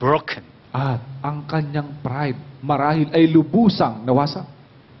broken. At ang kanyang pride marahil ay lubusang nawasak.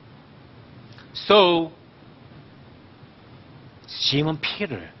 So, Simon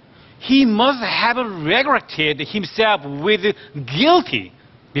Peter, he must have regretted himself with guilty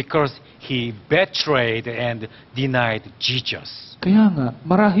because he betrayed and denied Jesus. Kaya nga,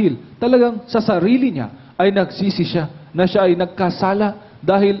 marahil talagang sa sarili niya ay nagsisi siya na siya ay nagkasala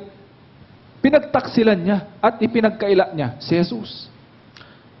dahil pinagtaksilan niya at ipinagkaila niya si Jesus.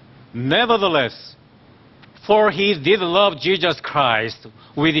 Nevertheless, for he did love Jesus Christ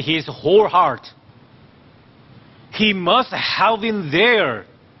with his whole heart, he must have been there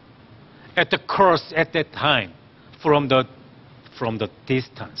at the cross at that time from the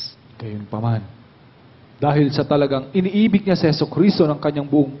distance. Gayunpaman, dahil sa talagang iniibig niya si Hesukristo ng kanyang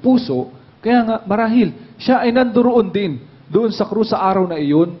buong puso, kaya nga marahil siya ay nandoon din doon sa krus sa araw na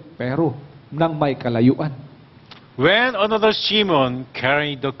iyon, pero nang may kalayuan. When another Simon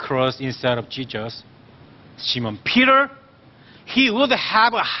carried the cross instead of Jesus, Simon Peter, he would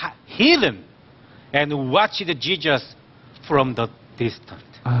have hidden and watched Jesus from the distance.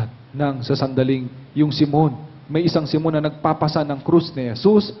 At nang sa sandaling yung Simon, may isang Simon na nagpapasa ng krus ni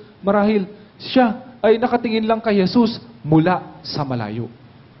Jesus, marahil siya ay nakatingin lang kay Jesus mula sa malayo.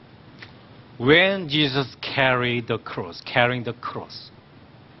 When Jesus carrying the cross,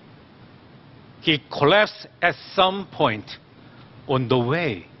 he collapsed at some point on the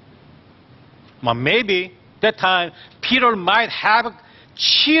way. But maybe that time Peter might have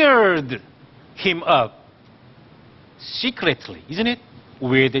cheered him up secretly, isn't it?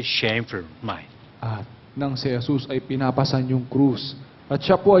 With a shameful mind. At nang si Jesus ay pinapasan yung krus, at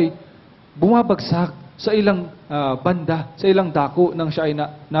siya po ay bumabagsak sa ilang banda, sa ilang dako nang siya ay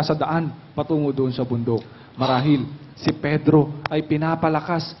nasa daan patungo doon sa bundok. Marahil si Pedro ay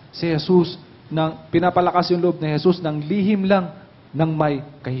pinapalakas si Jesus, pinapalakas yung loob ni Jesus ng lihim lang ng may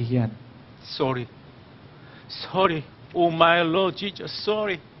kahihiyan. Sorry. Oh my Lord Jesus,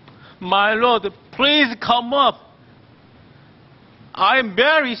 sorry. My Lord, please come up. I'm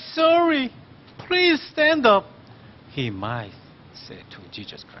very sorry. Please stand up. He might say to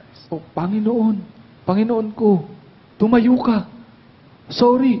Jesus Christ. O Panginoon ko, tumayo ka.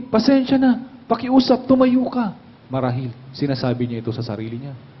 Sorry, pasensya na. Pakiusap, tumayo ka. Marahil, sinasabi niya ito sa sarili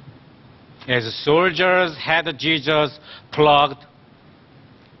niya. As soldiers had Jesus plugged,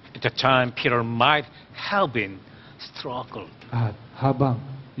 at the time Peter might have been struggled. At habang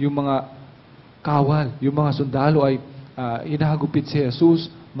yung mga kawal, yung mga sundalo ay hinahagupit si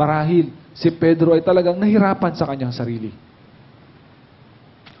Jesus, marahil si Pedro ay talagang nahirapan sa kanyang sarili.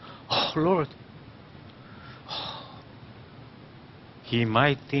 Oh Lord, he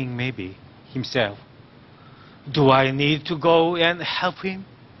might think maybe himself, do I need to go and help him?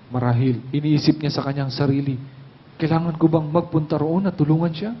 Marahil, iniisip niya sa kanyang sarili, kailangan ko bang magpunta roon at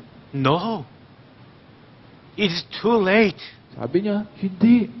tulungan siya? No. It's too late. Sabi niya,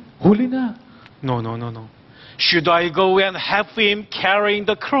 hindi. Huli na. No. Should I go and help him carrying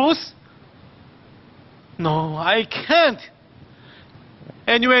the cross? No, I can't.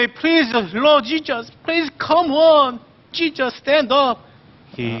 Anyway, please, Lord Jesus, please come on. Jesus, stand up.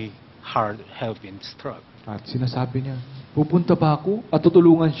 He hard helping struck. At sinasabi niya, pupunta ba ako at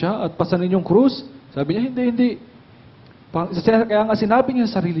tutulungan siya at pasanin yung krus? Sabi niya, hindi. Kaya nga sinabi niya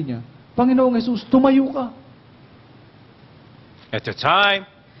sa sarili niya, Panginoong Jesus, tumayo ka. At the time,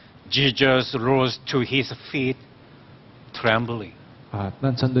 Jesus rose to his feet, trembling. At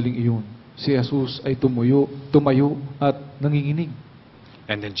nang sandaling iyon, si Jesus ay tumayo at nanginginig.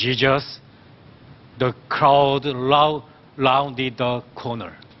 And then Jesus, the crowd rounded the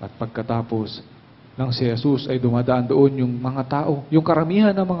corner. At pagkatapos, nang si Jesus ay dumadaan doon, yung mga tao, yung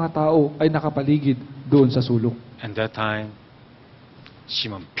karamihan ng mga tao ay nakapaligid doon sa sulok. And that time,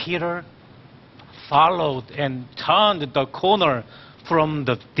 Simon Peter followed and turned the corner from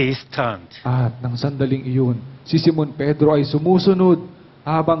the distance. At nang sandaling iyon, si Simon Pedro ay sumusunod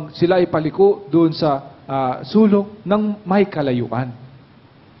habang sila ay paliko doon sa sulok ng may kalayuan.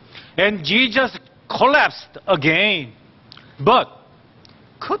 And Jesus collapsed again, but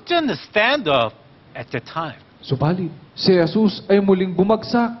couldn't stand up at the time. Subalit, si Jesus ay muling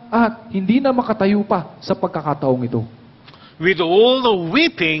bumagsak at hindi na makatayo pa sa pagkakataong ito. With all the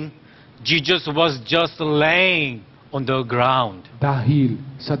weeping, Jesus was just laying on the ground. Dahil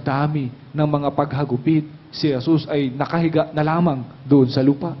sa dami ng mga paghagupit, si Jesus ay nakahiga na lamang doon sa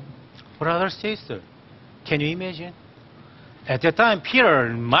lupa. Brother, sister, can you imagine? At that time,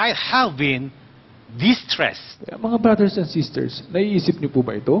 Peter might have been distressed. Kaya, mga brothers and sisters, naiisip niyo po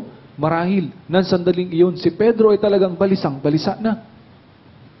ba ito? Marahil, nang sandaling iyon, si Pedro ay talagang balisang-balisa na.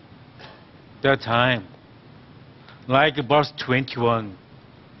 That time, like verse 21,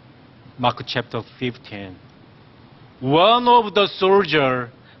 Mark chapter 15, one of the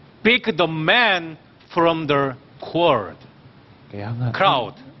soldiers picked the man from the crowd. Kaya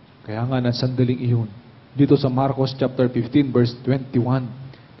nga, nang sandaling iyon, dito sa Marcos chapter 15, verse 21,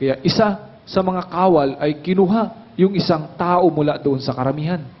 kaya isa sa mga kawal ay kinuha yung isang tao mula doon sa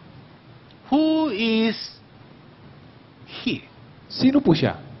karamihan. Who is he? Sino po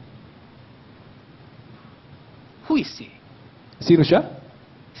siya? Who is he? Sino siya?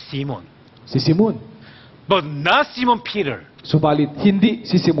 Simon. Si Simon. But not Simon Peter. Subalit, hindi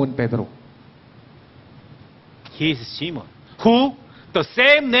si Simon Pedro. He is Simon. Who? The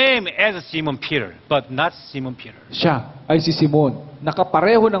same name as Simon Peter, but not Simon Peter. Siya ay si Simon.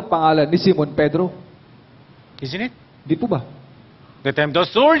 Nakapareho ng pangalan ni Simon Pedro. Isn't it? Di po ba? That time the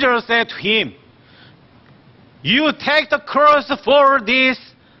soldier said to him, you take the cross for this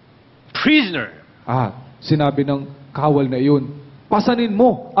prisoner. Sinabi ng kawal na iyon, pasanin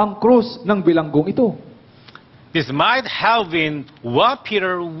mo ang krus ng bilanggong ito. This might have been what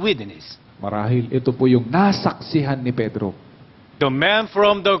Peter witnessed. Marahil ito po yung nasaksihan ni Pedro. The man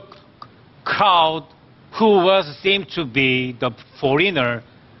from the crowd who was seemed to be the foreigner,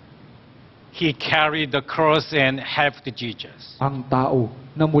 he carried the cross and helped Jesus. Ang tao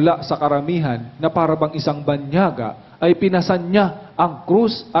na mula sa karamihan na para bang isang banyaga ay pinasan niya ang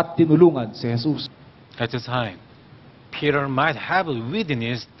krus at tinulungan si Jesus. At the time, Peter might have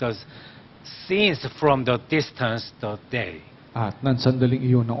witnessed the scenes from the distance that day. At nang sandaling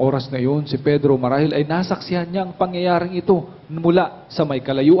iyon, ng oras na iyon, si Pedro marahil ay nasaksihan niya ang pangyayaring ito mula sa may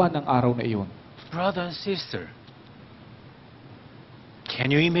kalayuan ng araw na iyon. Brother and sister, can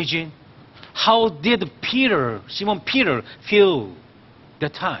you imagine? How did Simon Peter feel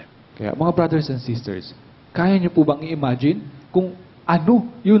that time? Kaya mga brothers and sisters, kaya niyo po bang i-imagine kung ano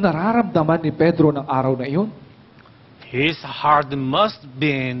yung nararamdaman ni Pedro ng araw na iyon? His heart must have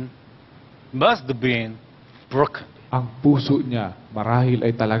been broken. Ang puso niya marahil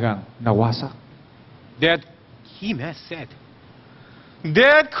ay talagang nawasak. That he must said,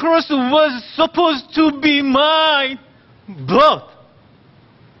 that cross was supposed to be mine, but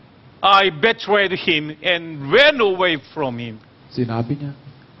I betrayed him and ran away from him. Sinabi niya,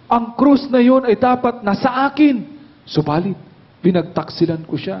 ang krus na iyon ay dapat nasa akin. Subalit, pinagtaksilan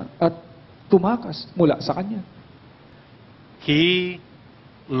ko siya at tumakas mula sa kanya. He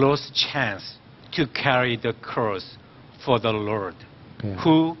lost chance to carry the cross for the Lord, Kaya,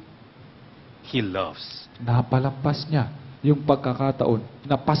 who he loves. napalampas niya yung pagkakataon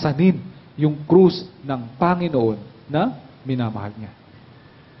na pasanin yung krus ng Panginoon na minamahal niya.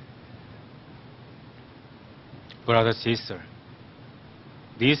 Brother, sister,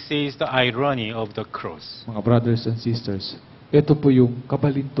 this is the irony of the cross. Mga brothers and sisters, ito po yung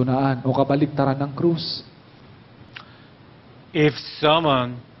kabalintunaan o kabaliktaran ng krus. If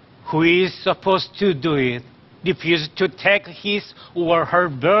someone who is supposed to do it refuses to take his or her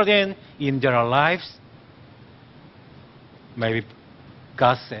burden in their lives, maybe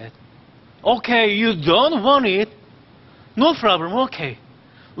God said, okay, you don't want it, no problem, okay.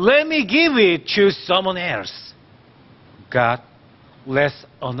 Let me give it to someone else. God lets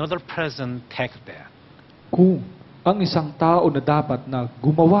another person take that. Kung ang isang tao na dapat na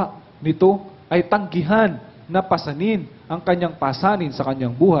gumawa nito ay tanggihan na pasanin ang kanyang pasanin sa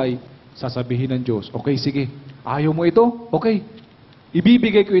kanyang buhay, sasabihin ng Diyos, okay, sige, ayaw mo ito? Okay,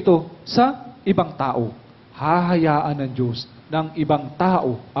 ibibigay ko ito sa ibang tao. Hahayaan ng Diyos ng ibang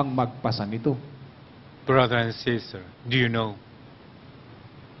tao ang magpasan nito. Brother and sister, do you know,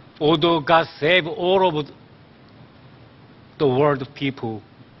 although God saved all of the world people,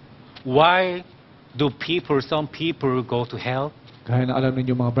 why do some people go to hell? Kaya na alam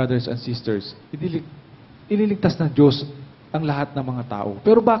ninyo mga brothers and sisters, ililigtas ng Diyos ang lahat ng mga tao.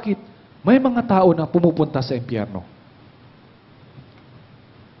 Pero bakit may mga tao na pumupunta sa impyerno?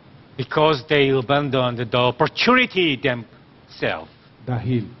 Because they abandoned the opportunity themselves.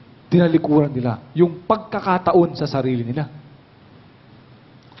 Dahil tinalikuran nila yung pagkakataon sa sarili nila.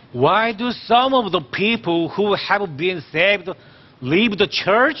 Why do some of the people who have been saved leave the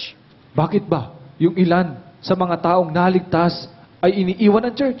church? Bakit ba yung ilan sa mga taong naligtas ay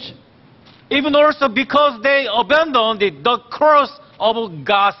iniiwan ng church? Even also because they abandoned the cross of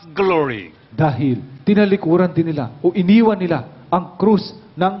God's glory. Dahil tinalikuran din nila o iniwan nila ang krus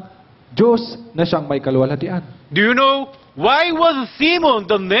ng Diyos na siyang may kaluwalhatian. Do you know why was Simon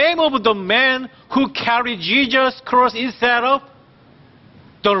the name of the man who carried Jesus' cross instead of?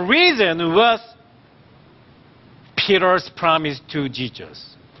 The reason was Peter's promise to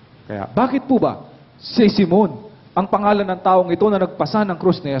Jesus. Kaya bakit po ba si Simon ang pangalan ng taong ito na nagpasa ng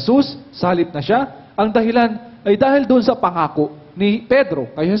krus ni Jesus, sa halip na siya, ang dahilan ay dahil doon sa pangako ni Pedro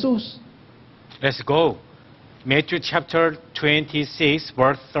kay Jesus. Let's go. Matthew chapter 26,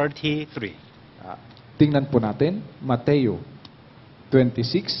 verse 33. Tingnan po natin, Mateo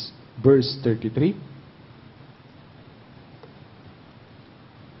 26, verse 33.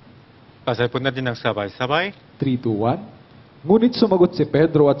 Pasal po natin ng sabay-sabay. 3, 2, 1. Ngunit sumagot si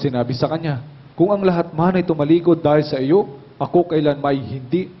Pedro at sinabi sa kanya, kung ang lahat man ay tumalikod dahil sa iyo, ako kailan may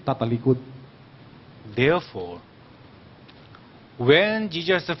hindi tatalikod. Therefore, when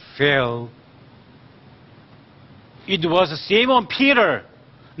Jesus fell, it was Simon Peter,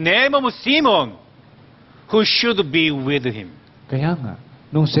 name of Simon, who should be with him. Kaya nga,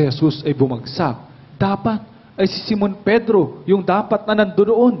 nung si Jesus ay bumagsak, dapat ay si Simon Pedro yung dapat na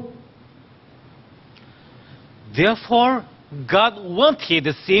nandoon. Therefore, God wanted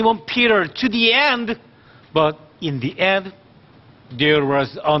Simon Peter to the end, but in the end, there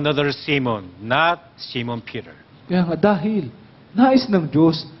was another Simon, not Simon Peter. Kaya nga dahil nais ng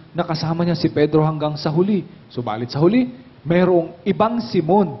Diyos nakasama niya si Pedro hanggang sa huli. Subalit sa huli, mayroong ibang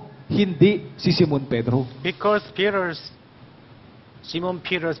Simon, hindi si Simon Pedro. Because Simon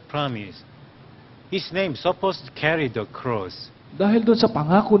Peter's promise, his name supposed to carry the cross. Dahil doon sa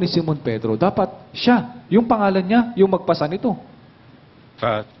pangako ni Simon Pedro, dapat siya, yung pangalan niya, yung magpasa nito.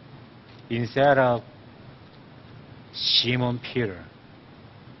 But instead of Simon Peter,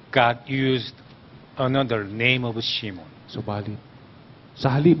 God used another name of Simon. Subalit,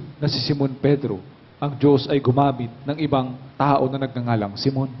 sa halip na si Simon Pedro, ang Diyos ay gumamit ng ibang tao na nagngangalang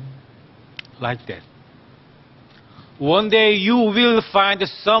Simon. Like that. One day you will find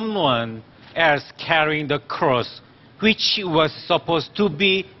someone else carrying the cross which was supposed to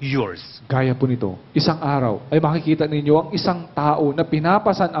be yours. Gaya po nito, isang araw ay makikita ninyo ang isang tao na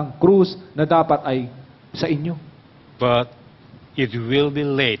pinapasan ang krus na dapat ay sa inyo. But it will be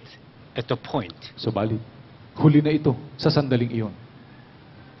late at the point. Subalit, huli na ito sa sandaling iyon.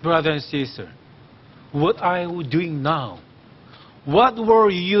 Brother and sister, what are you doing now? What were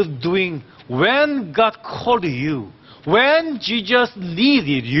you doing when God called you? When Jesus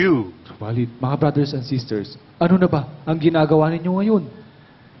needed you? Subalit, mga brothers and sisters, ano na ba ang ginagawa ninyo ngayon?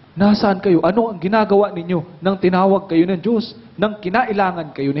 Nasaan kayo? Ano ang ginagawa ninyo nang tinawag kayo ng Diyos? Nang kinailangan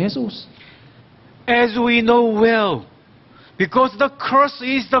kayo ni Jesus? As we know well, because the cross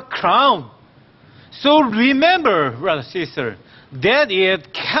is the crown. So remember, brother and sister, that it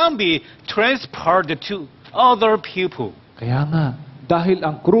can be transferred to other people. Kaya nga, dahil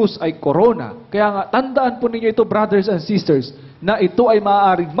ang krus ay corona, kaya nga, tandaan po ninyo ito, brothers and sisters, na ito ay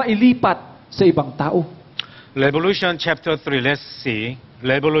maaaring mailipat sa ibang tao. Revelation chapter 3, let's see.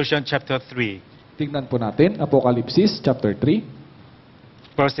 Revelation chapter 3, Tingnan po natin, Apokalipsis chapter 3,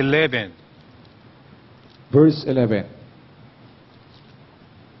 verse 11. verse 11.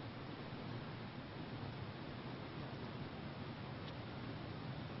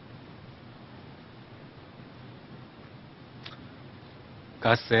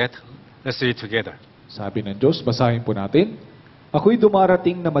 God said, let's read together. Sabi ng Diyos, basahin po natin, ako'y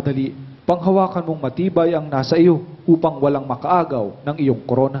dumarating na madali, panghawakan mong matibay ang nasa iyo upang walang makaagaw ng iyong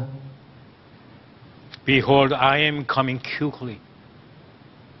korona. Behold, I am coming quickly.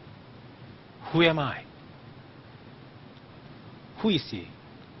 Who am I? Who is he?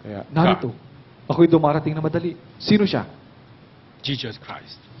 Kaya narito, ako'y dumarating na madali. Sino siya? Jesus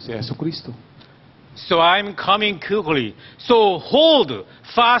Christ. Si Jesucristo. So I'm coming quickly. So hold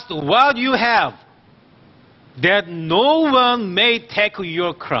fast what you have, that no one may take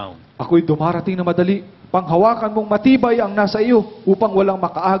your crown. Ako'y dumarating na madali, panghawakan mong matibay ang nasa iyo upang walang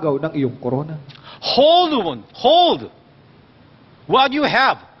makaagaw ng iyong korona. Hold what you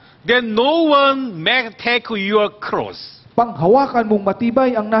have, that no one may take your cross. Panghawakan mong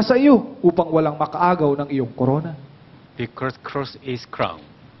matibay ang nasa iyo upang walang makaagaw ng iyong korona. Because cross is crown.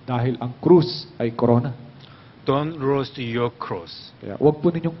 Dahil ang krus ay korona. Don't roast your cross. Kaya huwag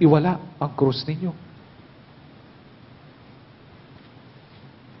po ninyong iwala ang krus ninyo.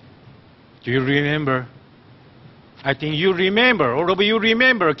 Do you remember? I think you remember, all of you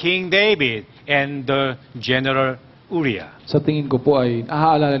remember King David and the General Uriah. Sa tingin ko po ay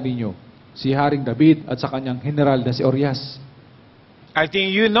naaalala ninyo si Haring David at sa kanyang general na si Urias. I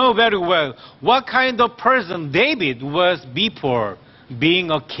think you know very well what kind of person David was before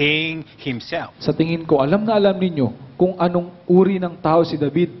being a king himself. Sa tingin ko, alam na alam ninyo kung anong uri ng tao si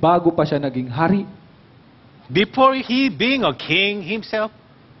David bago pa siya naging hari. Before he being a king himself,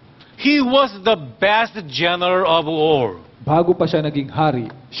 he was the best general of all. Bago pa siya naging hari,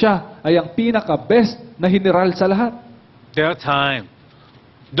 siya ay ang pinaka-best na general sa lahat. That time,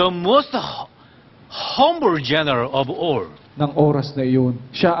 the most humble general of all. Ng oras na iyon,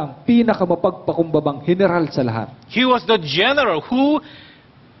 siya ang pinaka-mapagpakumbabang general sa lahat. He was the general who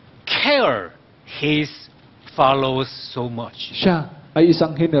cared his followers so much. Siya ay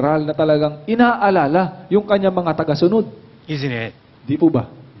isang general na talagang inaalala yung kanyang mga tagasunod. Isn't it? Di po ba?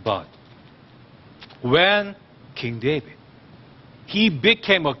 But when King David, he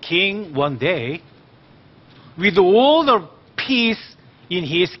became a king one day, with all the peace in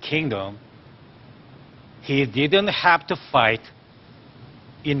his kingdom, he didn't have to fight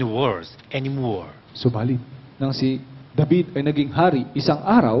in wars anymore. Subalit, nang si David ay naging hari isang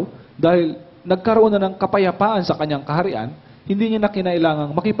araw, dahil nagkaroon na ng kapayapaan sa kanyang kaharian, hindi niya na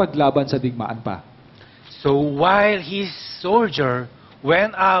kinailangang makipaglaban sa digmaan pa. So while his soldier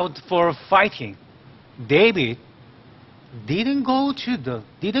went out for fighting, David didn't go to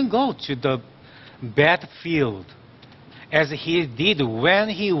the battlefield as he did when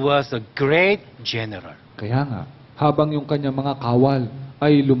he was a great general. Kaya nga, habang yung kanyang mga kawal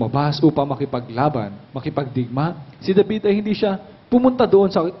ay lumabas upang makipaglaban, makipagdigma, si David ay hindi siya pumunta doon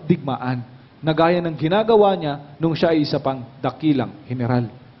sa digmaan na gaya ng ginagawa niya nung siya ay isa pang dakilang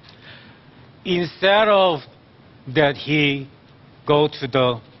general. Instead of that he go to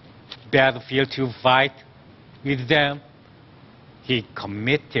the battlefield to fight with them, he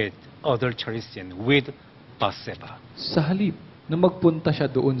committed adultery sin with Bathsheba. Sa halip na magpunta siya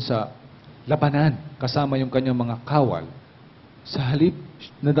doon sa labanan kasama yung kanyang mga kawal, sa halip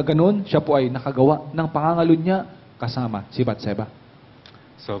na ganoon, siya po ay nakagawa ng pangangalun niya kasama si Bathsheba.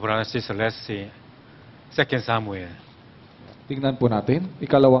 So, brothers and sisters, let's see 2 Samuel, Tingnan po natin,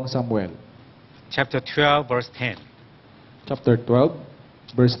 ikalawang Samuel, chapter 12, verse 10. chapter 12,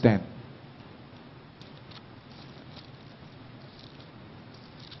 verse 10.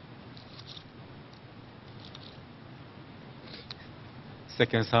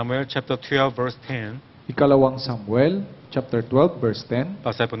 Second Samuel, chapter 12, verse 10. Ikalawang Samuel, chapter 12, verse 10,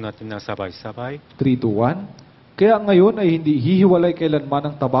 Basahin po natin na sabay-sabay. 3-1. Kaya ngayon ay hindi hihiwalay kailanman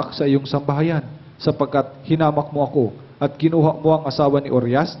ang tabak sa iyong sambahayan, sapagkat hinamak mo ako at kinuha mo ang asawa ni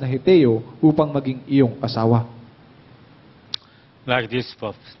Urias na Heteo upang maging iyong asawa. Like this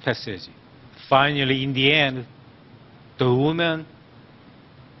passage. Finally, in the end, the woman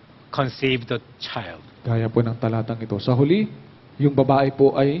conceived a child. Gaya po ng talatang ito. Sa huli, yung babae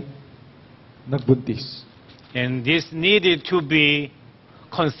po ay nagbuntis. And this needed to be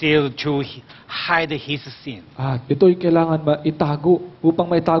concealed to hide his sin. At ito'y kailangan itago upang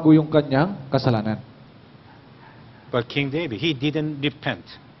maitago yung kanyang kasalanan. But King David, he didn't repent.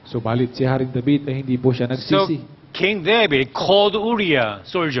 Subalit si Haring David ay hindi po siya So nagsisi. King David called Uriah,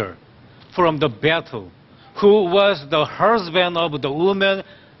 soldier, from the battle, who was the husband of the woman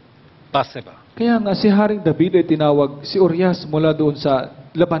Bathsheba. Kaya nga si Haring David ay tinawag si Urias mula doon sa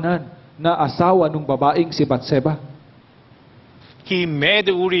labanan na asawa ng babaeng si Bathsheba. He made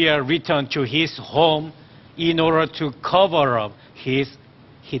Uriah return to his home in order to cover up his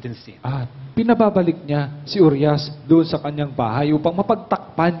hidden sin. At pinababalik niya si Urias doon sa kanyang bahay upang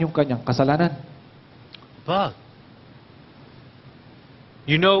mapagtakpan yung kanyang kasalanan. But,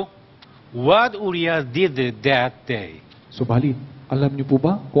 you know, what Uriah did that day? Subalit, alam niyo po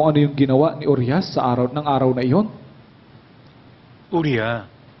ba kung ano yung ginawa ni Urias sa araw na iyon? Uriah,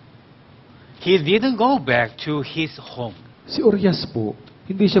 he didn't go back to his home Si Urias po,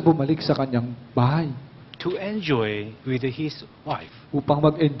 hindi siya bumalik sa kanyang bahay to enjoy with his wife. upang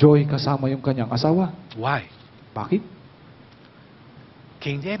mag-enjoy kasama yung kanyang asawa. Why? Bakit?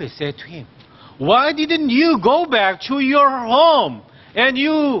 King David said to him, why didn't you go back to your home and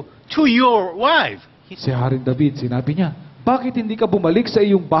you to your wife? Si Haring David, sinabi niya, bakit hindi ka bumalik sa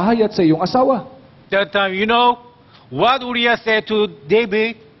iyong bahay at sa iyong asawa? That time, you know what Uriah said to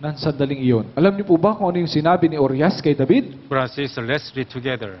David? Nang sandaling iyon. Alam niyo po ba kung ano yung sinabi ni Urias kay David? Brothers and sisters, let's read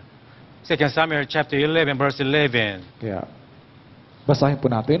together. 2 Samuel chapter 11, verse 11. Kaya, basahin po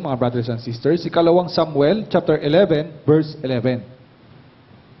natin mga brothers and sisters, ikalawang Samuel chapter 11, verse 11.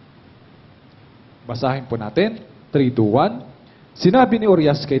 Basahin po natin, 3-1. Sinabi ni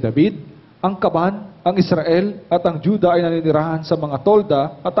Urias kay David, ang Kaban, ang Israel, at ang Juda ay naninirahan sa mga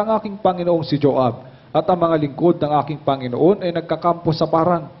tolda, at ang aking Panginoong si Joab, at ang mga lingkod ng aking Panginoon ay nagkakampo sa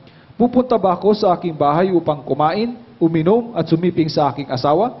parang. Pupunta ba ako sa aking bahay upang kumain, uminom, at sumiping sa aking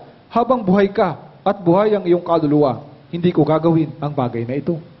asawa? Habang buhay ka, at buhay ang iyong kaluluwa, hindi ko gagawin ang bagay na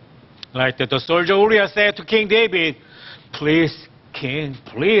ito. Like that, the soldier Uriah said to King David, please, King,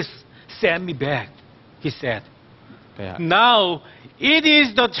 please send me back. He said, Kaya, now it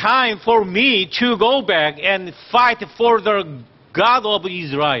is the time for me to go back and fight for the God of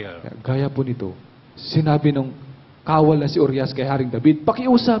Israel. Gaya po nito, sinabi nung kawal na si Urias kay Haring David,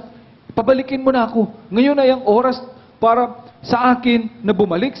 pakiusap, pabalikin mo na ako. Ngayon ay ang oras para sa akin na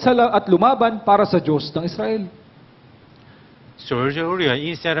bumalik at lumaban para sa Diyos ng Israel. Soldier Uriah,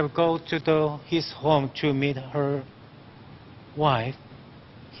 instead of go to his home to meet her wife,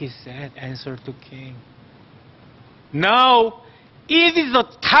 he said, answer to king. Now, it is the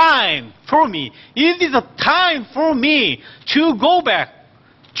time for me. It is the time for me to go back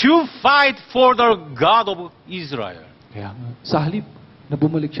to fight for the God of Israel. Kaya nga, sa halip na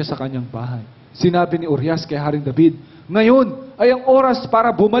bumalik siya sa kanyang bahay, sinabi ni Urias kay Haring David, ngayon ay ang oras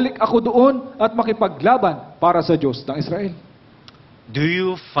para bumalik ako doon at makipaglaban para sa Diyos ng Israel. Do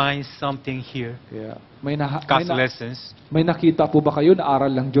you find something here? Kaya God's lessons. may nakita po ba kayo na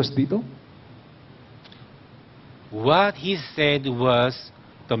aral ng Diyos dito? What he said was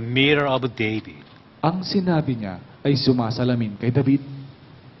the mirror of David. Ang sinabi niya ay sumasalamin kay David.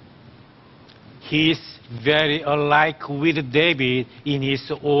 He is very alike with David in his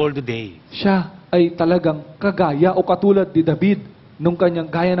old days. Siya ay talagang kagaya o katulad ni David nung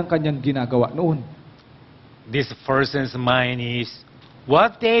gaya ng kanyang ginagawa noon. This person's mind is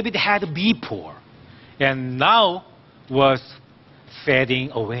what David had before and now was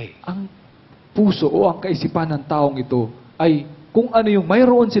fading away. Ang puso o ang kaisipan ng taong ito ay kung ano yung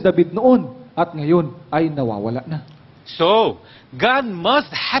mayroon si David noon at ngayon ay nawawala na. So, God must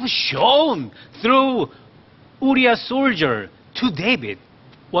have shown through Uriah's soldier to David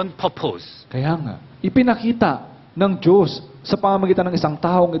one purpose. Kaya nga, ipinakita ng Diyos sa pamamagitan ng isang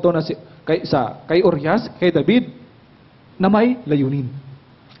taong ito na kay Urias, kay David, na may layunin.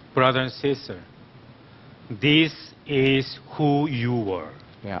 Brother and sister, this is who you were.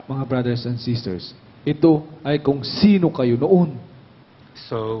 Kaya mga brothers and sisters, ito ay kung sino kayo noon.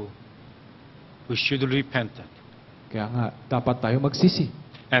 So, we should repent Kaya nga, dapat tayo magsisi.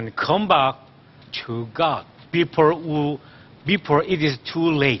 and come back to God before it is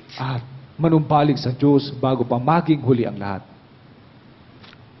too late. At manumbalik sa Diyos bago pa maging huli ang lahat.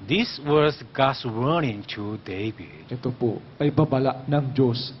 This was God's warning to David. Ito po ay babala ng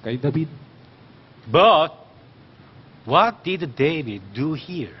Diyos kay David. But, what did David do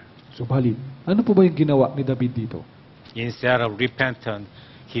here? Subalit, ano po ba yung ginawa ni David dito? Instead of repentant,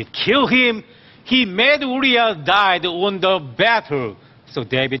 he killed him. He made Uriah die on the battle. So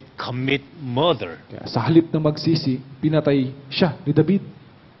David commit murder. Kaya sa halip na magsisi, pinatay siya ni David.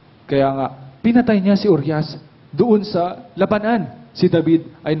 Kaya nga, pinatay niya si Urias doon sa labanan. Si David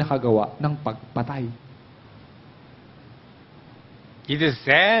ay nakagawa ng pagpatay. It's the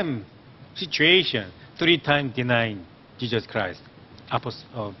same situation. 3 times denying Jesus Christ.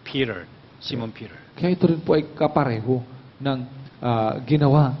 Simon Peter. Kaya ito rin po ay kapareho ng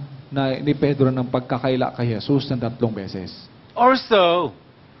ginawa ni Pedro ng pagkakaila kay Jesus ng 3 beses. Also,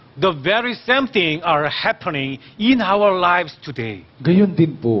 the very same thing are happening in our lives today. Gayon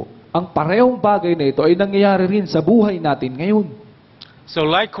din po, ang parehong bagay na ito ay nangyayari rin sa buhay natin ngayon. So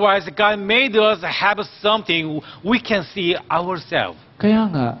likewise, God made us have something we can see ourselves. Kaya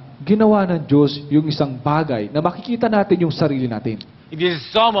nga, ginawa ng Diyos yung isang bagay na makikita natin yung sarili natin. It is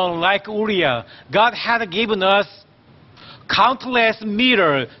someone like Uriah. God had given us countless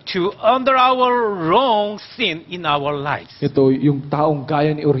mirror to under our wrong sin in our lives. Ito yung taong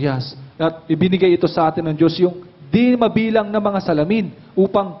gaya ni Urias. At ibinigay ito sa atin ng Diyos yung di mabilang na mga salamin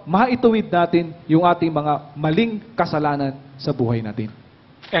upang maituwid natin yung ating mga maling kasalanan sa buhay natin.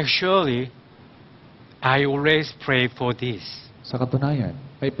 Actually, I always pray for this. Sa katunayan,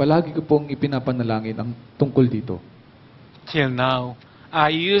 ay palagi ko pong ipinapanalangin ang tungkol dito. Till now,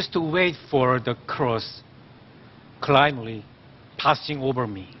 I used to wait for the cross calmly passing over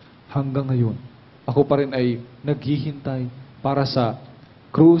me. Hanggang ngayon, ako pa rin ay naghihintay para sa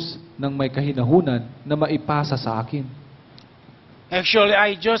krus ng may kahinahunan na maipasa sa akin. Actually,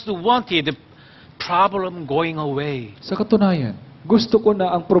 I just wanted the problem going away. Sa katunayan, gusto ko na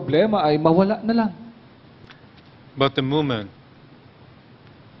ang problema ay mawala na lang. But the moment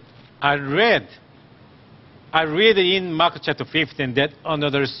I read in Mark chapter 15 that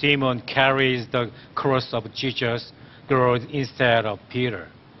another Simon carries the cross of Jesus, the Lord, instead of Peter.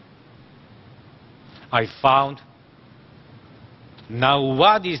 I found now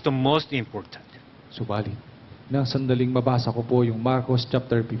what is the most important. Subalit, nang sandaling mabasa ko po yung Marcos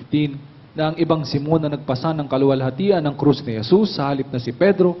chapter 15, na ang ibang Simon na nagpasa ng kaluwalhatian ng krus ni Jesus sa halip na si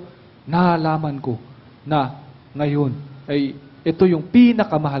Pedro, nahalaman ko na ngayon ay ito yung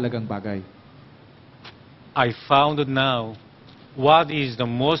pinakamahalagang bagay. I found now what is the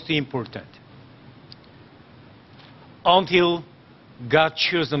most important. Until God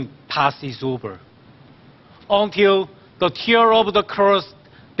chosen passes over. Until the tear of the cross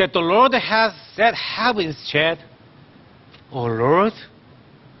that the Lord has set heaven shed. Oh Lord,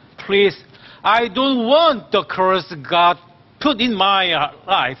 please, I don't want the cross God put in my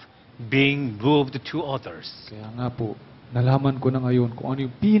life being moved to others. Kaya nga po, nalaman ko na ngayon kung ano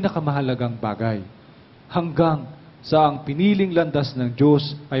yung pinakamahalagang bagay. Hanggang sa ang piniling landas ng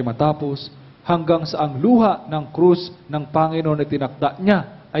Diyos ay matapos, hanggang sa ang luha ng krus ng Panginoon na tinakda niya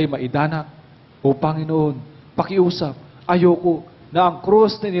ay maidanak. O Panginoon, pakiusap, ayoko na ang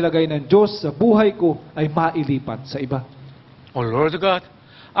krus na nilagay ng Diyos sa buhay ko ay mailipat sa iba. Oh Lord God,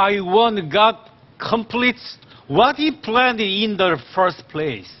 I want God completes what He planned in the first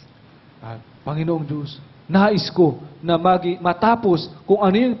place. At Panginoong Diyos, nais ko na matapos kung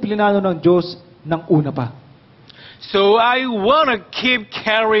ano yung plinano ng Diyos ng una pa. So I want to keep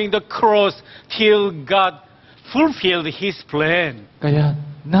carrying the cross till God fulfilled His plan. Kaya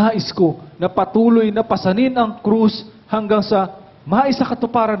nais ko na patuloy na pasanin ang krus hanggang sa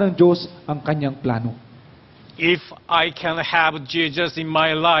maisakatuparan ng Diyos ang kanyang plano. If I can have Jesus in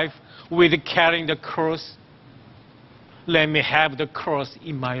my life with carrying the cross, let me have the cross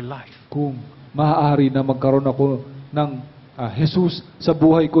in my life. Kung maaari na magkaroon ako ng Jesus sa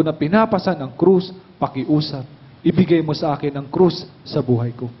buhay ko na pinapasan ang krus, pakiusap. Ibigay mo sa akin ang krus sa buhay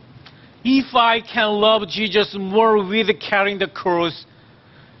ko. If I can love Jesus more with carrying the cross,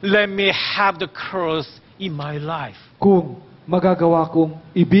 let me have the cross in my life. Kung magagawa kong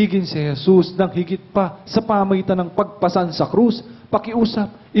ibigin si Jesus ng higit pa sa pamagitan ng pagpasan sa krus, pakiusap,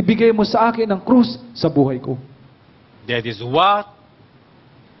 ibigay mo sa akin ang krus sa buhay ko. That is what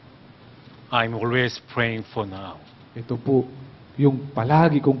I'm always praying for now. Ito po yung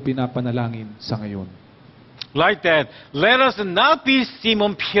palagi kong pinapanalangin sa ngayon. Like that, let us not be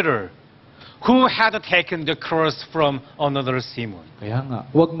Simon Peter, who had taken the cross from another Simon. Kaya nga,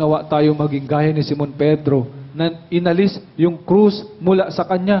 wag nawa tayo maging gaya ni Simon Pedro na inalis yung krus mula sa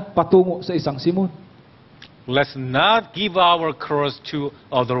kanya patungo sa isang Simon. Let's not give our cross to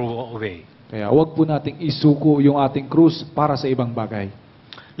other way. Kaya wag po nating isuko yung ating krus para sa ibang bagay.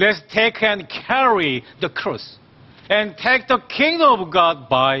 Let's take and carry the cross and take the kingdom of God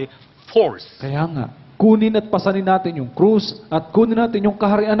by force. Kaya nga, kunin at pasanin natin yung krus at kunin natin yung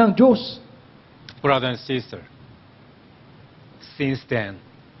kaharian ng Diyos. Brother and sister, since then,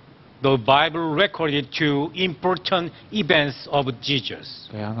 the Bible recorded two important events of Jesus.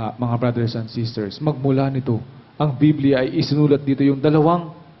 Kaya nga, mga brothers and sisters, magmula nito, ang Biblia ay isinulat dito yung dalawang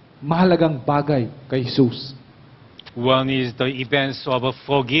mahalagang bagay kay Jesus. One is the events of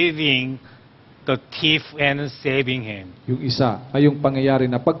forgiving the thief and saving him. Yung isa ay yung pangyayari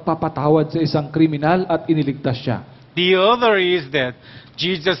na pagpapatawad sa isang kriminal at iniligtas siya. The other is that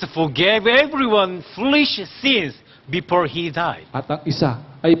Jesus forgave everyone foolish sins before he died. At ang isa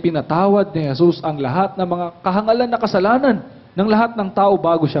ay pinatawad ni Jesus ang lahat ng mga kahangalan na kasalanan ng lahat ng tao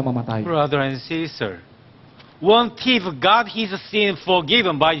bago siya mamatay. Brother and sister, one thief got his sin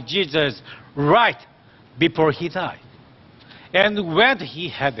forgiven by Jesus right before he died and went to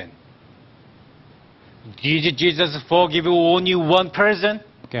heaven. Did Jesus forgive only one person?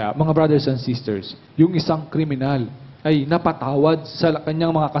 Kaya mga brothers and sisters, yung isang kriminal ay napatawad sa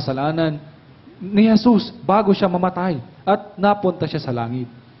kanyang mga kasalanan ni Jesus bago siya mamatay at napunta siya sa langit.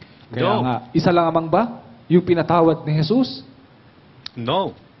 Kaya No. nga, isa lamang ba yung pinatawad ni Jesus?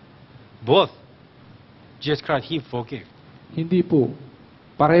 No. Both. Jesus Christ, he forgave. Hindi po.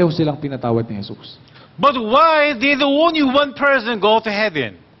 Pareho silang pinatawad ni Jesus. But why did only one person go to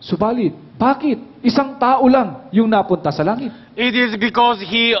heaven? Subalit, bakit isang tao lang yung napunta sa langit? It is because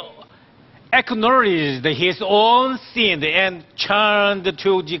he acknowledged his own sin and turned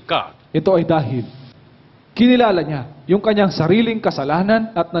to God. Ito ay dahil kinilala niya yung kanyang sariling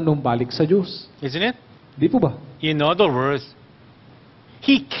kasalanan at nanumbalik sa Diyos. Isn't it? Di po ba? In other words,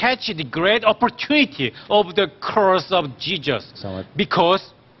 he catch the great opportunity of the cross of Jesus Sawat. because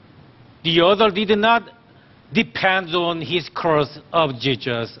the other did not depend on his cross of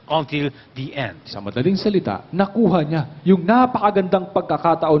Jesus until the end. Sa madaling salita, nakuha niya yung napakagandang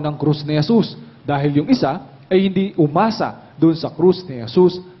pagkakataon ng krus ni Jesus dahil yung isa ay hindi umasa doon sa krus ni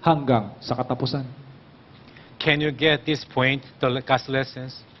Jesus hanggang sa katapusan. Can you get this point, the last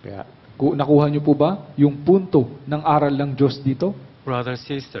lessons? Kaya, nakuha niyo po ba yung punto ng aral ng Diyos dito? Brother,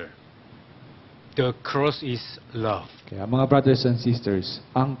 sister, the cross is love. Kaya mga brothers and sisters,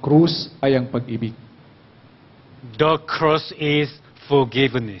 ang krus ay ang pag-ibig. The cross is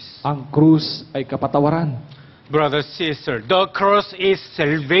forgiveness. Ang krus ay kapatawaran. Brother, sister, the cross is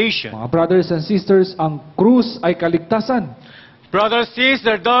salvation. Mga brothers and sisters, ang krus ay kaligtasan. Brother,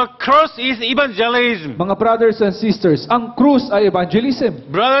 sister, the cross is evangelism. Mga brothers and sisters, ang krus ay evangelism.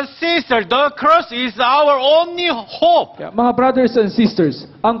 Brother, sister, the cross is our only hope. Kaya, mga brothers and sisters,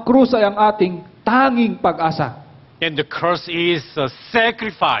 ang krus ay ang ating tanging pag-asa. And the cross is a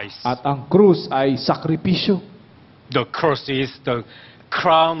sacrifice. At ang krus ay sakripisyo. The cross is the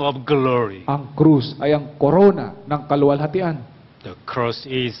crown of glory. Ang krus ay ang korona ng kaluwalhatian. The cross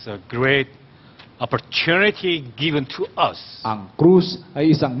is a great opportunity given to us. Ang krus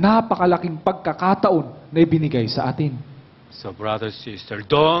ay isang napakalaking pagkakataon na ibinigay sa atin. So, brother, sister,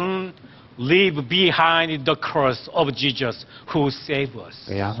 don't leave behind the cross of Jesus who saved us.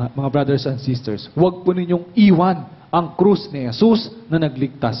 Kaya nga, mga brothers and sisters, huwag po ninyong iwan ang krus ni Jesus na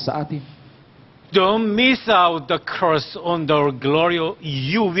nagligtas sa atin. Don't miss out the cross on the glory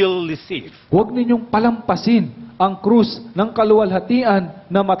you will receive. Huwag ninyong palampasin ang krus ng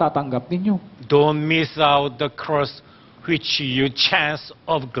kaluwalhatian na matatanggap ninyo. Don't miss out the cross which you chance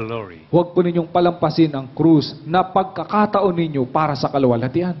of glory. Huwag po ninyong palampasin ang krus na pagkakataon ninyo para sa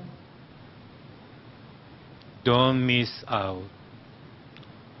kaluwalhatian. Don't miss out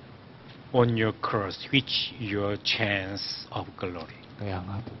on your cross which your chance of glory. Kaya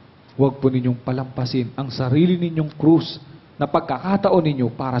nga po, huwag po ninyong palampasin ang sarili ninyong krus na pagkakataon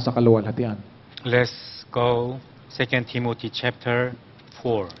ninyo para sa kaluwalhatian. Let's go 2 Timothy chapter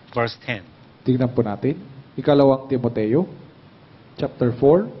 4, verse 10. Tingnan po natin. Ikalawang Timoteo, chapter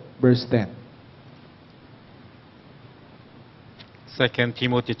 4, verse 10. 2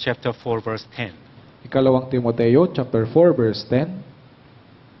 Timothy chapter 4, verse 10. Ikalawang Timoteo, chapter 4, verse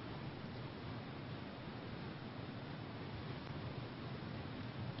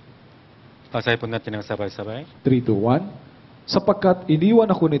 10. Basahin po natin ng sabay-sabay. 3, 2, 1. Sapagkat iniwan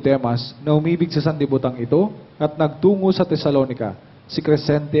ako ni Demas na umibig sa sanlibutan ito at nagtungo sa Tesalonika. Si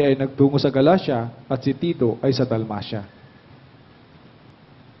Crescente ay nagtungo sa Galacia at si Tito ay sa Dalmacia.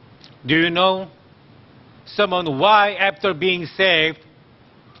 Do you know someone why after being saved,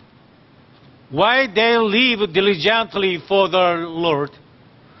 why they live diligently for the Lord,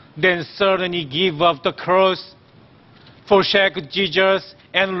 then suddenly give up the cross, forsake Jesus,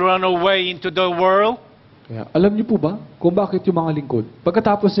 and run away into the world? Kaya, alam niyo po ba kung bakit yung mga lingkod,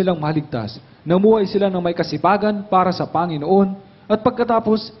 pagkatapos nilang maligtas, namuhay sila ng may kasipagan para sa Panginoon, at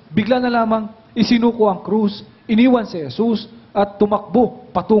pagkatapos, bigla na lamang isinuko ang krus, iniwan si Jesus, at tumakbo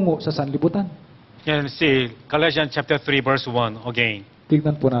patungo sa sanlibutan. And see, Galatians chapter 3, verse 1 again.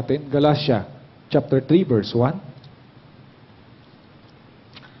 Tignan po natin, Galatia, chapter 3, verse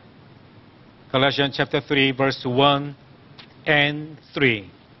 1. Galatians chapter 3, verse 1 and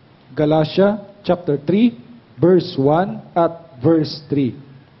 3. Galatia, chapter 3, verse 1 at verse 3.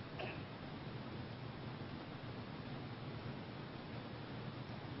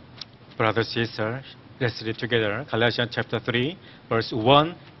 Brothers and sisters, let's read together. Galatians chapter 3, verse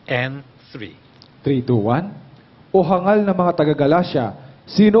 1 and 3. 3, 2, 1. O hangal na mga taga-Galacia,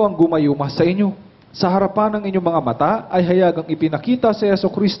 sino ang gumayuma sa inyo? Sa harapan ng inyong mga mata ay hayagang ipinakita si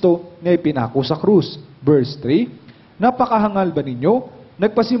Jesucristo na ipinako sa krus. Verse 3. Napakahangal ba ninyo?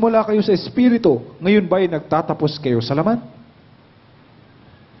 Nagpasimula kayo sa Espiritu, ngayon ba'y nagtatapos kayo sa laman?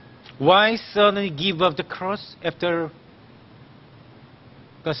 Why suddenly give up the cross after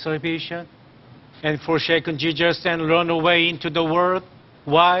the salvation and forsaken Jesus and run away into the world?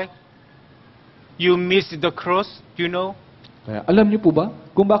 Why? You missed the cross, you know? Kaya alam niyo po ba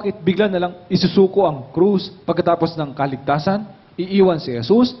kung bakit bigla na lang isusuko ang krus pagkatapos ng kaligtasan, iiwan si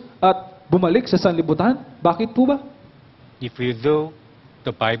Jesus at bumalik sa sanlibutan? Bakit po ba? If you do, the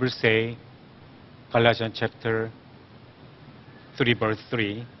Bible say, Galatians chapter 3, verse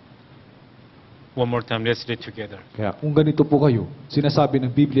 3. One more time, let's read together. Kaya kung ganito po kayo, sinasabi ng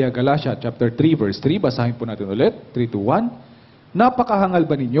Biblia, Galatia chapter 3, verse 3, basahin po natin ulit, 3, 2, 1. Napakahangal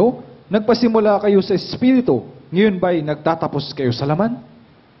ba ninyo? Nagpasimula kayo sa Espiritu, ngayon ba'y nagtatapos kayo sa laman?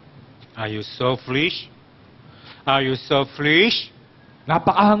 Are you so foolish? Are you so foolish?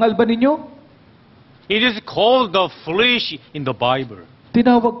 Napakahangal ba ninyo? It is called the foolish in the Bible.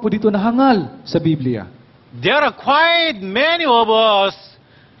 Tinawag po dito na hangal sa Biblia. There are quite many of us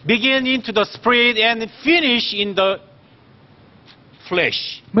begin into the spirit and finish in the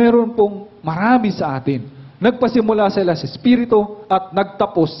flesh. Meron pong marami sa atin. Nagpasimula sila sa Espiritu at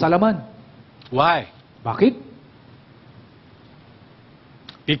nagtapos sa laman. Why? Bakit?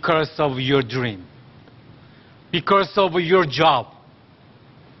 Because of your dream. Because of your job.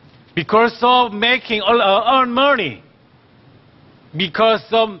 Because of making earn money. Because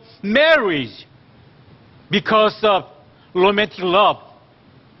of marriage. Because of romantic love.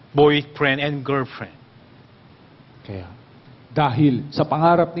 Boyfriend and girlfriend. Kaya, dahil sa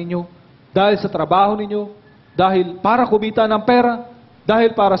pangarap ninyo, dahil sa trabaho ninyo, dahil para kumita ng pera,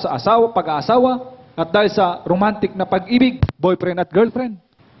 dahil para sa pag-aasawa, at dahil sa romantic na pag-ibig, boyfriend at girlfriend.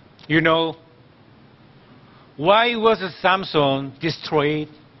 You know, why was Samson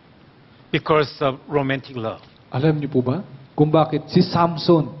destroyed? Because of romantic love. Alam niyo po ba kung bakit si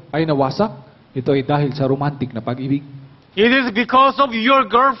Samson ay nawasak? Ito ay dahil sa romantic na pag-ibig. It is because of your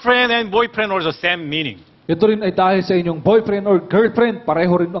girlfriend and boyfriend or the same meaning. Ito rin ay dahil sa inyong boyfriend or girlfriend.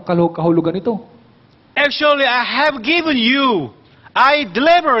 Pareho rin ang kahulugan ito. Actually, I have given you, I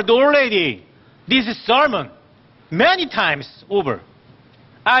delivered already this sermon many times over.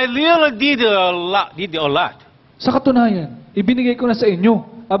 I really did a lot. Sa katunayan, ibinigay ko na sa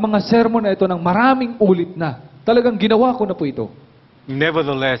inyo ang mga sermon na ito ng maraming ulit na. Talagang ginawa ko na po ito.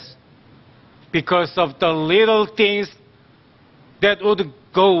 Nevertheless, because of the little things that would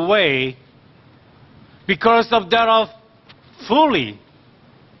go away, because of that fully,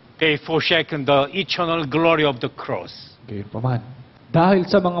 they forsaken the eternal glory of the cross. Gayunpaman, dahil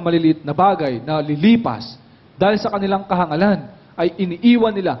sa mga maliliit na bagay na lilipas, dahil sa kanilang kahangalan, ay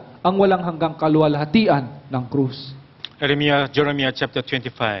iniiwan nila ang walang hanggang kaluwalhatian ng krus. Jeremiah chapter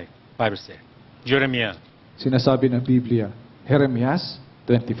 25, Bible says. Jeremiah. Sinasabi ng Biblia, Jeremias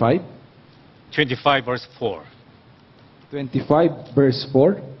 25. 25 verse 4. 25 verse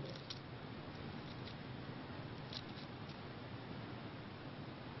 4.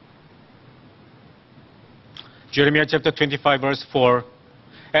 Jeremiah chapter 25, verse 4.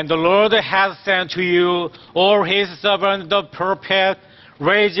 And the Lord hath sent to you all his servants the prophet,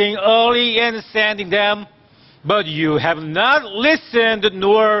 raising early and sending them, but you have not listened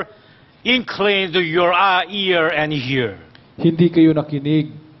nor inclined your ear and hear. Hindi kayo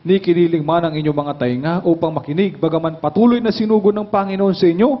nakinig, ni kiniling man ang inyong mga tainga upang makinig, bagaman patuloy na sinugo ng Panginoon sa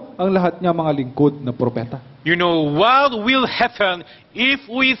inyo ang lahat niya mga lingkod na propeta. You know what will happen if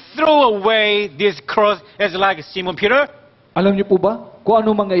we throw away this cross as like Simon Peter? Alam niyo po ba kung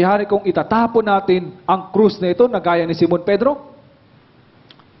ano mangyayari kung itatapon natin ang krus na ito na gaya ni Simon Pedro?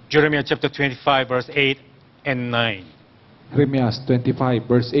 Jeremiah chapter 25, verse 8 and 9. Jeremiah 25,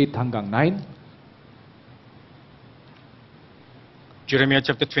 verse 8 hanggang 9. Jeremiah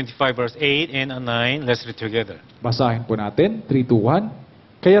chapter 25, verse 8 and 9. Let's read together. Basahin po natin, 3-2-1.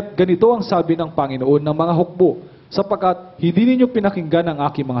 Kaya't ganito ang sabi ng Panginoon ng mga hukbo, sapagkat hindi ninyo pinakinggan ang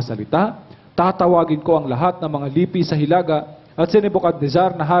aking mga salita, tatawagin ko ang lahat ng mga lipi sa hilaga at si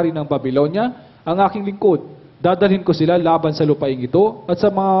Nebukadnezar na hari ng Babylonia, ang aking lingkod. Dadalhin ko sila laban sa lupaing ito at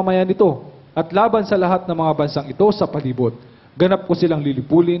sa mga mamayan nito, at laban sa lahat ng mga bansang ito sa palibot. Ganap ko silang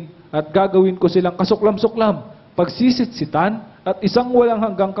lilipulin at gagawin ko silang kasuklam-suklam, pagsisitsitan at isang walang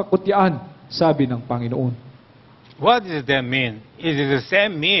hanggang kakutyaan, sabi ng Panginoon. What does that mean? It is the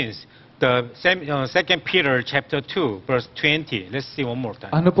same means the same, 2 Peter chapter 2, verse 20. Let's see one more time.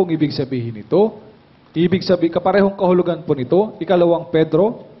 Ano pong ibig sabihin nito? Ibig sabihin, kaparehong kahulugan po nito, ikalawang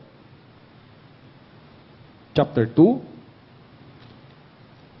Pedro, chapter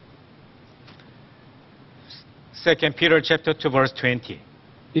 2. 2 Peter chapter 2, verse 20.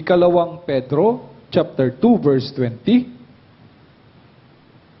 Ikalawang Pedro, chapter 2, verse 20.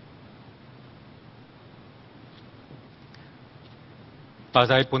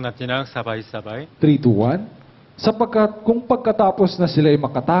 Basahin po natin ang sabay-sabay. 3-1. Sapagkat kung pagkatapos na sila ay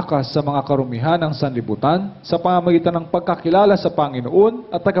makatakas sa mga karumihan ng sanlibutan sa pamamagitan ng pagkakilala sa Panginoon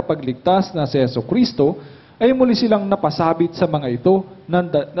at tagapagligtas na si Seok Kristo, ay muli silang napasabit sa mga ito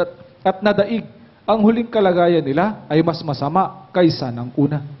at nadaig. Ang huling kalagayan nila ay mas masama kaysa ng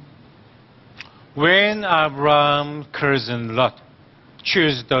una. When Abraham, cousin Lot,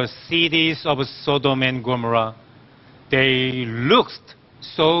 chose the cities of Sodom and Gomorrah, they looked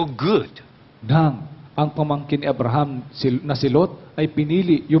so good. Nang ang pamangkin ni Abraham na si Lot ay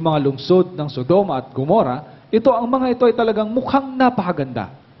pinili yung mga lungsod ng Sodoma at Gomorrah, ang mga ito ay talagang mukhang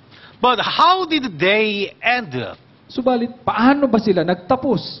napakaganda. But how did they end up? Subalit, paano ba sila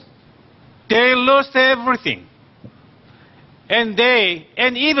nagtapos? They lost everything. And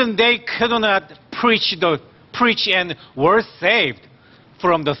even they could not preach and were saved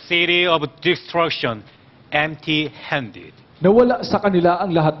from the city of destruction empty-handed. Nawala sa kanila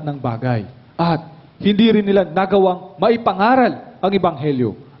ang lahat ng bagay at hindi rin nila nagawang maipangaral ang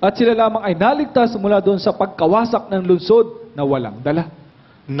Ebanghelyo at sila lamang ay naligtas mula doon sa pagkawasak ng lungsod na walang dala.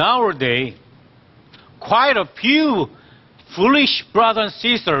 Nowadays, quite a few foolish brothers and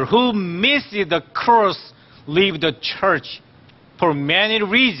sisters who miss the cross leave the church for many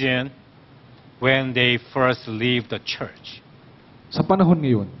reasons when they first leave the church. Sa panahon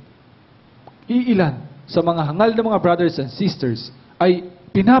ngayon, iilan sa mga hangal na mga brothers and sisters ay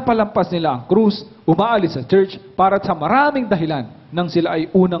pinapalampas nila ang krus, umaalis sa church para sa maraming dahilan nang sila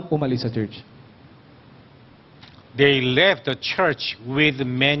ay unang umalis sa church. They left the church with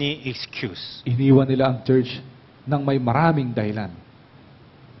many excuses. Iniwan nila ang church nang may maraming dahilan.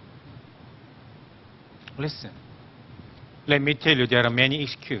 Listen, let me tell you, there are many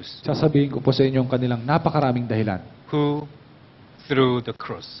excuses. Sasabihin ko po sa inyo ang kanilang napakaraming dahilan Who threw the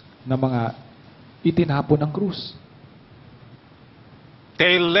cross? na mga itinapon ang krus.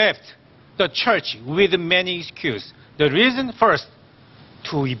 They left the church with many excuses. The reason first,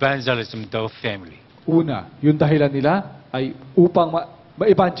 to evangelism the family. Una, yung dahilan nila ay upang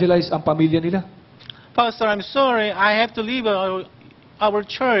ma-evangelize ang pamilya nila. Pastor, I'm sorry, I have to leave our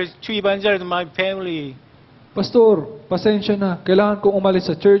church to evangelize my family. Pastor, pasensya na. Kailangan kong umalis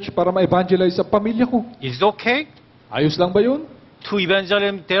sa church para ma-evangelize sa pamilya ko. Is it okay Ayos lang ba yun? to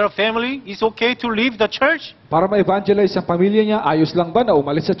evangelize their family? Is it okay to leave the church? Para ma-evangelize ang pamilya niya, ayos lang ba na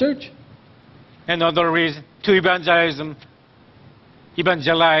umalis sa church? Another reason, to evangelize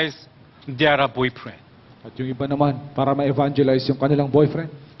their boyfriend. At yung iba naman, para ma-evangelize yung kanilang boyfriend.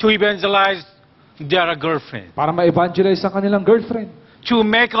 To evangelize their girlfriend. Para ma-evangelize ang kanilang girlfriend. To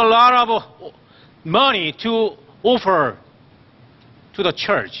make a lot of money to offer to the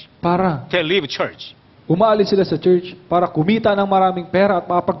church. Para They leave church. umaalis sila sa church para kumita ng maraming pera at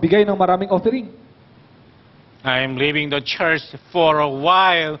makapagbigay ng maraming offering. I'm leaving the church for a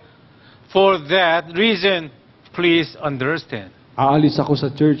while. For that reason, please understand. Aalis ako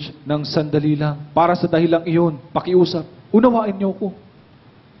sa church ng sandali lang. Para sa dahilang iyon, pakiusap. Unawain niyo ko.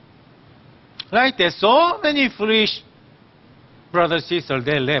 Like that, so many foolish brothers and sisters,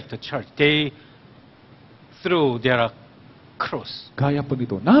 they left the church. They threw their cross. Gaya po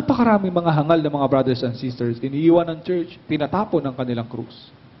nito. Napakaraming mga hangal na mga brothers and sisters, iniiwan ng church, tinatapon ang kanilang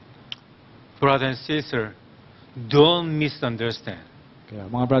krus. Brothers and sisters, don't misunderstand. Kaya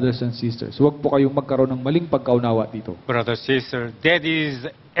mga brothers and sisters, huwag po kayong magkaroon ng maling pagkaunawa dito. Brothers and sisters, that is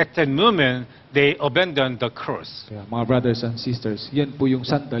at the moment they abandoned the cross. Kaya mga brothers and sisters, yan po yung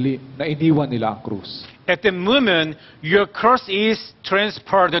sandali na iniwan nila ang krus. At the moment, your cross is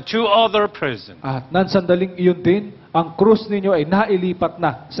transferred to other person. At nan sandaling iyon din, ang krus ninyo ay nailipat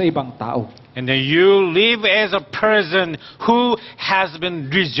na sa ibang tao. And then you live as a person who has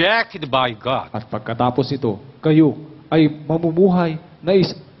been rejected by God. At pagkatapos ito, kayo ay mamumuhay na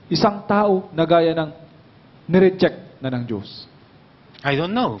isang tao na gaya ng nireject na ng Diyos. I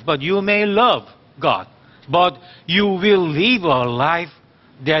don't know, but you may love God, but you will live a life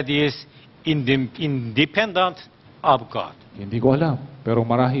that is independent of God. Hindi ko alam, pero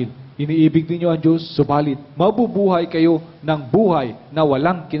marahil iniibig ninyo ang Diyos, subalit mabubuhay kayo ng buhay na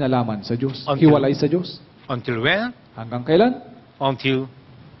walang kinalaman sa Diyos. Hiwalay sa Diyos. Until when? Hanggang kailan? Until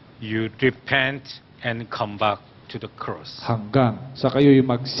you repent and come back to the cross. Hanggang sa kayo'y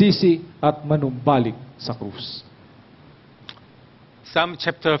magsisi at manumbalik sa krus. Psalm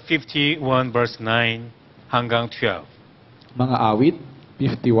chapter 51 verse 9 hanggang 12. Mga awit,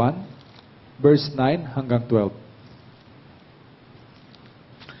 51, verse 9 hanggang 12.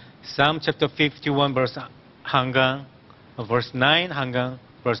 Psalm chapter 51 verse 9 hanggang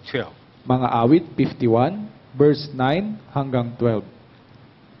verse 12. Mga awit, 51, verse 9 hanggang 12.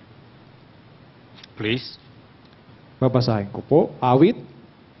 Please. Babasahin ko po. Awit,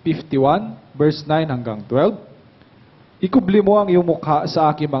 51, verse 9 hanggang 12. Ikubli mo ang iyong mukha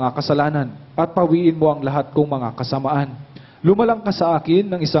sa aking mga kasalanan at pawiin mo ang lahat kong mga kasamaan. Lumalang ka sa akin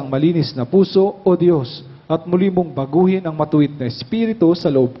ng isang malinis na puso, O Diyos, at muli mong baguhin ang matuwid na espiritu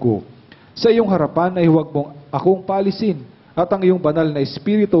sa loob ko. Sa iyong harapan ay huwag mong akong paalisin, at ang iyong banal na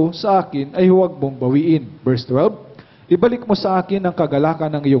espiritu sa akin ay huwag mong bawiin. Verse 12, ibalik mo sa akin ang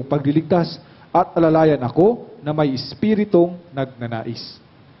kagalakan ng iyong pagliligtas, at alalayan ako na may espiritong nagnanais.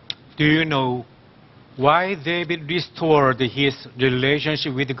 Do you know why David restored his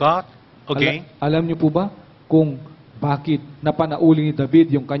relationship with God again? Alam niyo po ba kung bakit napanauli ni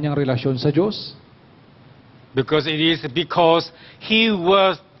David yung kanyang relasyon sa Diyos? Because he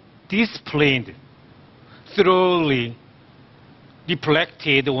was disciplined, thoroughly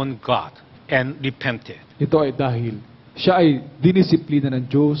reflected on God, and repented. Ito ay dahil siya ay dinisiplina ng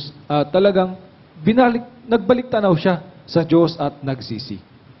Diyos at talagang nagbalik tanaw siya sa Diyos at nagsisi.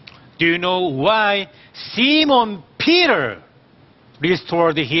 Do you know why Simon Peter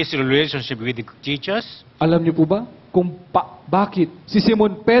restored his relationship with Jesus? Alam niyo po ba kung bakit si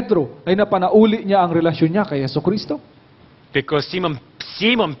Simon Pedro ay napanauli niya ang relasyon niya kay Jesucristo? Because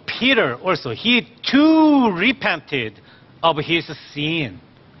Simon Peter also, he too repented of his sin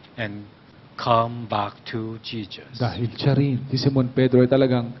and come back to Jesus. Dahil siya rin, si Simon Pedro ay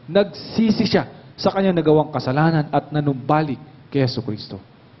talagang nagsisi siya sa kanyang nagawang kasalanan at nanumbalik kay Jesucristo.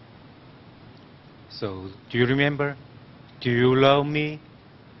 So, do you remember? Do you love me?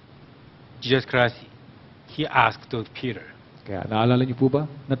 Jesus Christ, he asked to Peter. Kaya naalala niyo po ba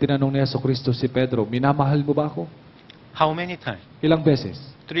na tinanong ni Jesucristo si Pedro, minamahal mo ba ako? How many times? Ilang beses?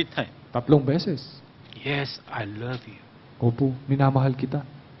 3 times. 3 beses. Yes, I love you. Opo, minamahal kita.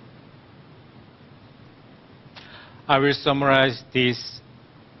 I will summarize this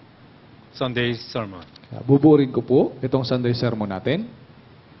Sunday's sermon. Bubuurin ko po itong Sunday sermon natin.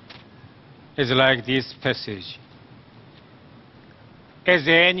 It's like this passage. As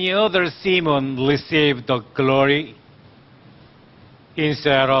any other Simon received the glory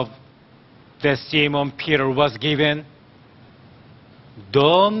instead of that Simon Peter was given,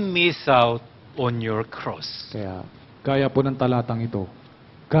 don't miss out on your cross. Kaya, gaya po ng talatang ito,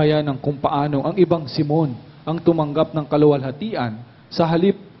 gaya ng kung paano ang ibang Simon ang tumanggap ng kaluwalhatian, sa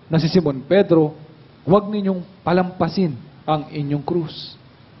halip na si Simon Pedro, huwag ninyong palampasin ang inyong krus.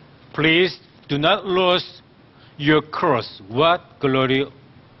 Please do not lose your cross. What glory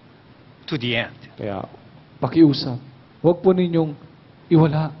to the end. Kaya, pakiusap, huwag po ninyong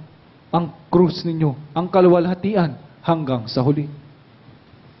iwala ang krus ninyo, ang kaluwalhatian hanggang sa huli.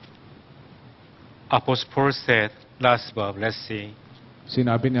 Apostle Paul said, last verse, let's see.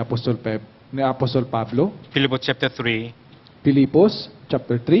 Sinabi ni Apostol Pablo, Philippians chapter 3, Pilipos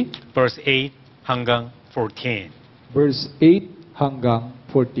chapter 3, verse 8 hanggang 14. Verse 8 hanggang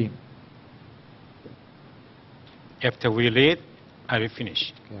 14. After we read, I will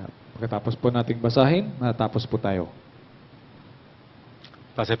finish. Kaya pagkatapos po nating basahin, natapos po tayo.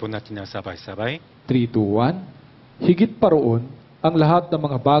 Basa po natin na sabay-sabay. 3, 2, 1. Higit pa roon, ang lahat ng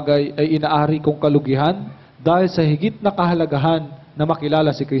mga bagay ay inaari kong kalugihan dahil sa higit na kahalagahan na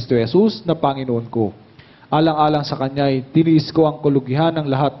makilala si Kristo Jesus na Panginoon ko. Alang-alang sa Kanya'y tiniis ko ang kalugihan ng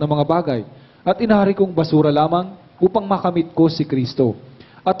lahat ng mga bagay at inaari kong basura lamang upang makamit ko si Kristo.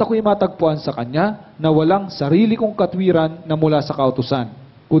 At ako'y matagpuan sa Kanya na walang sarili kong katwiran na mula sa kautusan,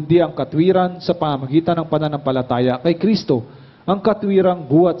 kundi ang katwiran sa pamamagitan ng pananampalataya kay Kristo, ang katwirang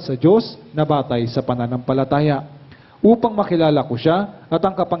buhat sa Diyos na batay sa pananampalataya, upang makilala ko siya at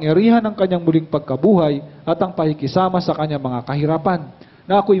ang kapangyarihan ng Kanyang muling pagkabuhay at ang pakikisama sa Kanyang mga kahirapan,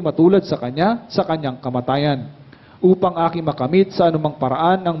 na ako'y matulad sa Kanya sa Kanyang kamatayan, upang aking makamit sa anumang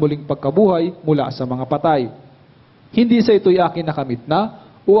paraan ang muling pagkabuhay mula sa mga patay. Hindi sa ito'y akin nakamit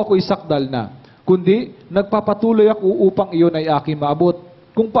na o ako'y sakdal na, kundi nagpapatuloy ako upang iyon ay aking maabot,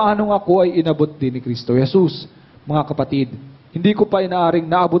 kung paanong ako ay inabot din ni Kristo Jesus. Mga kapatid, hindi ko pa inaaring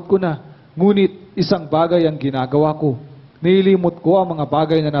naabot ko na, ngunit isang bagay ang ginagawa ko. Nilimot ko ang mga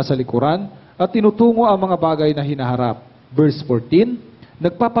bagay na nasa likuran at tinutungo ang mga bagay na hinaharap. Verse 14,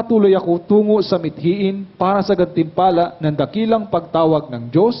 nagpapatuloy ako tungo sa mithiin para sa gantimpala ng dakilang pagtawag ng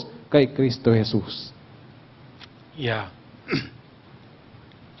Diyos kay Kristo Jesus. Yeah.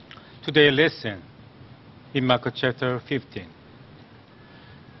 Today lesson in Mark chapter 15.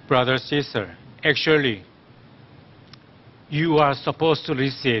 Brother, sister, actually, you are supposed to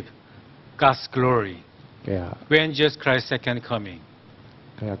receive God's glory Kaya, when Jesus Christ's second coming.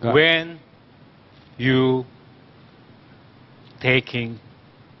 kaya When you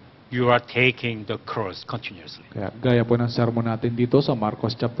are taking the cross continuously. Kaya gaya po ng sermon natin dito sa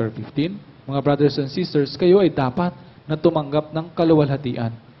Marcos chapter 15, mga brothers and sisters, kayo ay dapat na tumanggap ng kaluwalhatian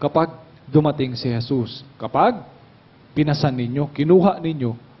kapag dumating si Jesus. Kapag pinasan ninyo, kinuha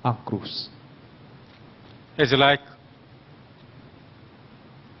ninyo ang krus. It's like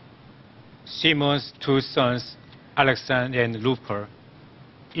Simon's two sons, Alexander and Luther.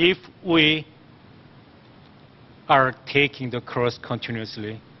 If we are taking the cross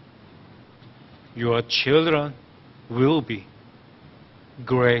continuously, your children will be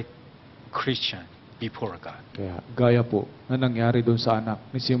great Christian before God. Kaya gaya po na nangyari doon sa anak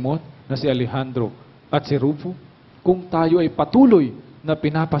ni Simon na si Alejandro at si Rufo, kung tayo ay patuloy na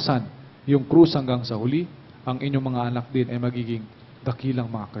pinapasan yung krus hanggang sa huli, ang inyong mga anak din ay magiging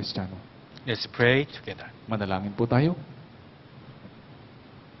dakilang mga Kristiyano. Let's pray together. Manalangin po tayo.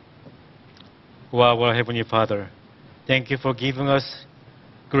 Wow, our Heavenly Father, thank you for giving us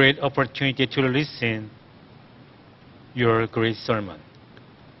great opportunity to listen your great sermon.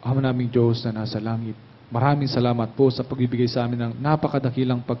 Ama naming Diyos na nasa langit, maraming salamat po sa pagbibigay sa amin ng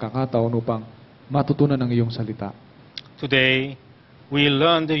napakadakilang pagkakataon upang matutunan ang iyong salita. Today, we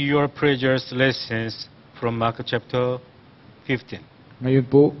learned your precious lessons from Mark chapter 15. Ngayon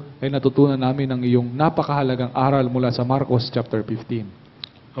po ay natutunan namin ang iyong napakahalagang aral mula sa Marcos chapter 15.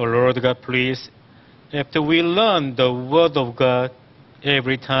 Oh Lord God, please, after we learn the Word of God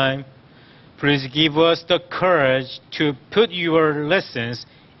every time, please give us the courage to put your lessons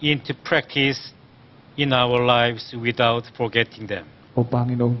into practice in our lives without forgetting them. O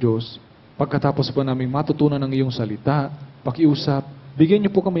Panginoong Diyos, pagkatapos po namin matutunan ang iyong salita, pakiusap, bigyan niyo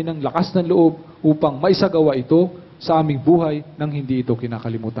po kami ng lakas ng loob upang maisagawa ito sa aming buhay nang hindi ito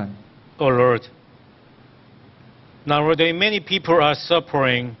kinakalimutan. Oh Lord, nowadays many people are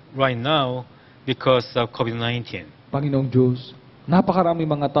suffering right now because of COVID-19. Panginoong Diyos, napakarami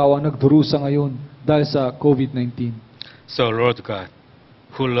mga tao ang nagdurusa ngayon dahil sa COVID-19. So Lord God,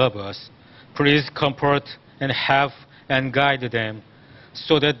 who love us, please comfort and help and guide them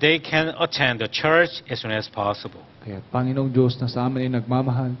so that they can attend the church as soon as possible. Kaya Panginoong Diyos na sa amin ay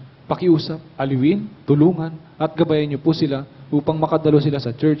nagmamahal, pakiusap, aliwin, tulungan, at gabayan niyo po sila upang makadalo sila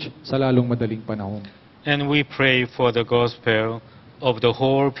sa church sa lalong madaling panahon. And we pray for the gospel of the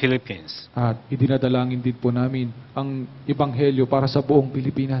whole Philippines. At idinadalangin din po namin ang Ebanghelyo para sa buong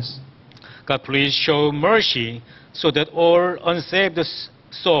Pilipinas. God, please show mercy so that all unsaved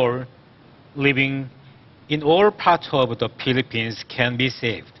soul living in all parts of the Philippines can be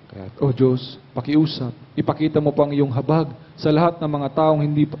saved. Kaya, O Diyos, pakiusap, ipakita mo po ang iyong habag sa lahat ng mga taong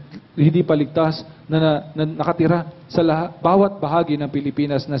hindi paligtas na nakatira sa bawat bahagi ng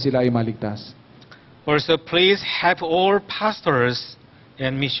Pilipinas na sila ay maligtas. Also, please help all pastors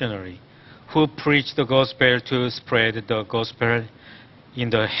and missionaries who preach the gospel to spread the gospel in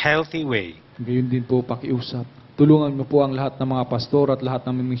the healthy way. Gayon din po pakiusap. Tulungan mo po ang lahat ng mga pastor at lahat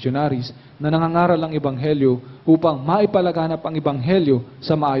ng missionaries na nangangaral ng Ebanghelyo upang maipalaganap ang Ebanghelyo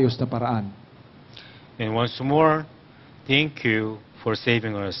sa maayos na paraan. And once more, Thank you for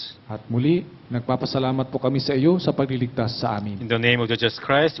saving us. At muli, nagpapasalamat po kami sa iyo sa pagliligtas sa amin. In the name of Jesus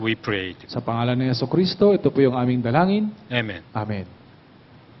Christ, we prayed. Sa pangalan ni Jesucristo, ito po yung aming dalangin. Amen. Amen.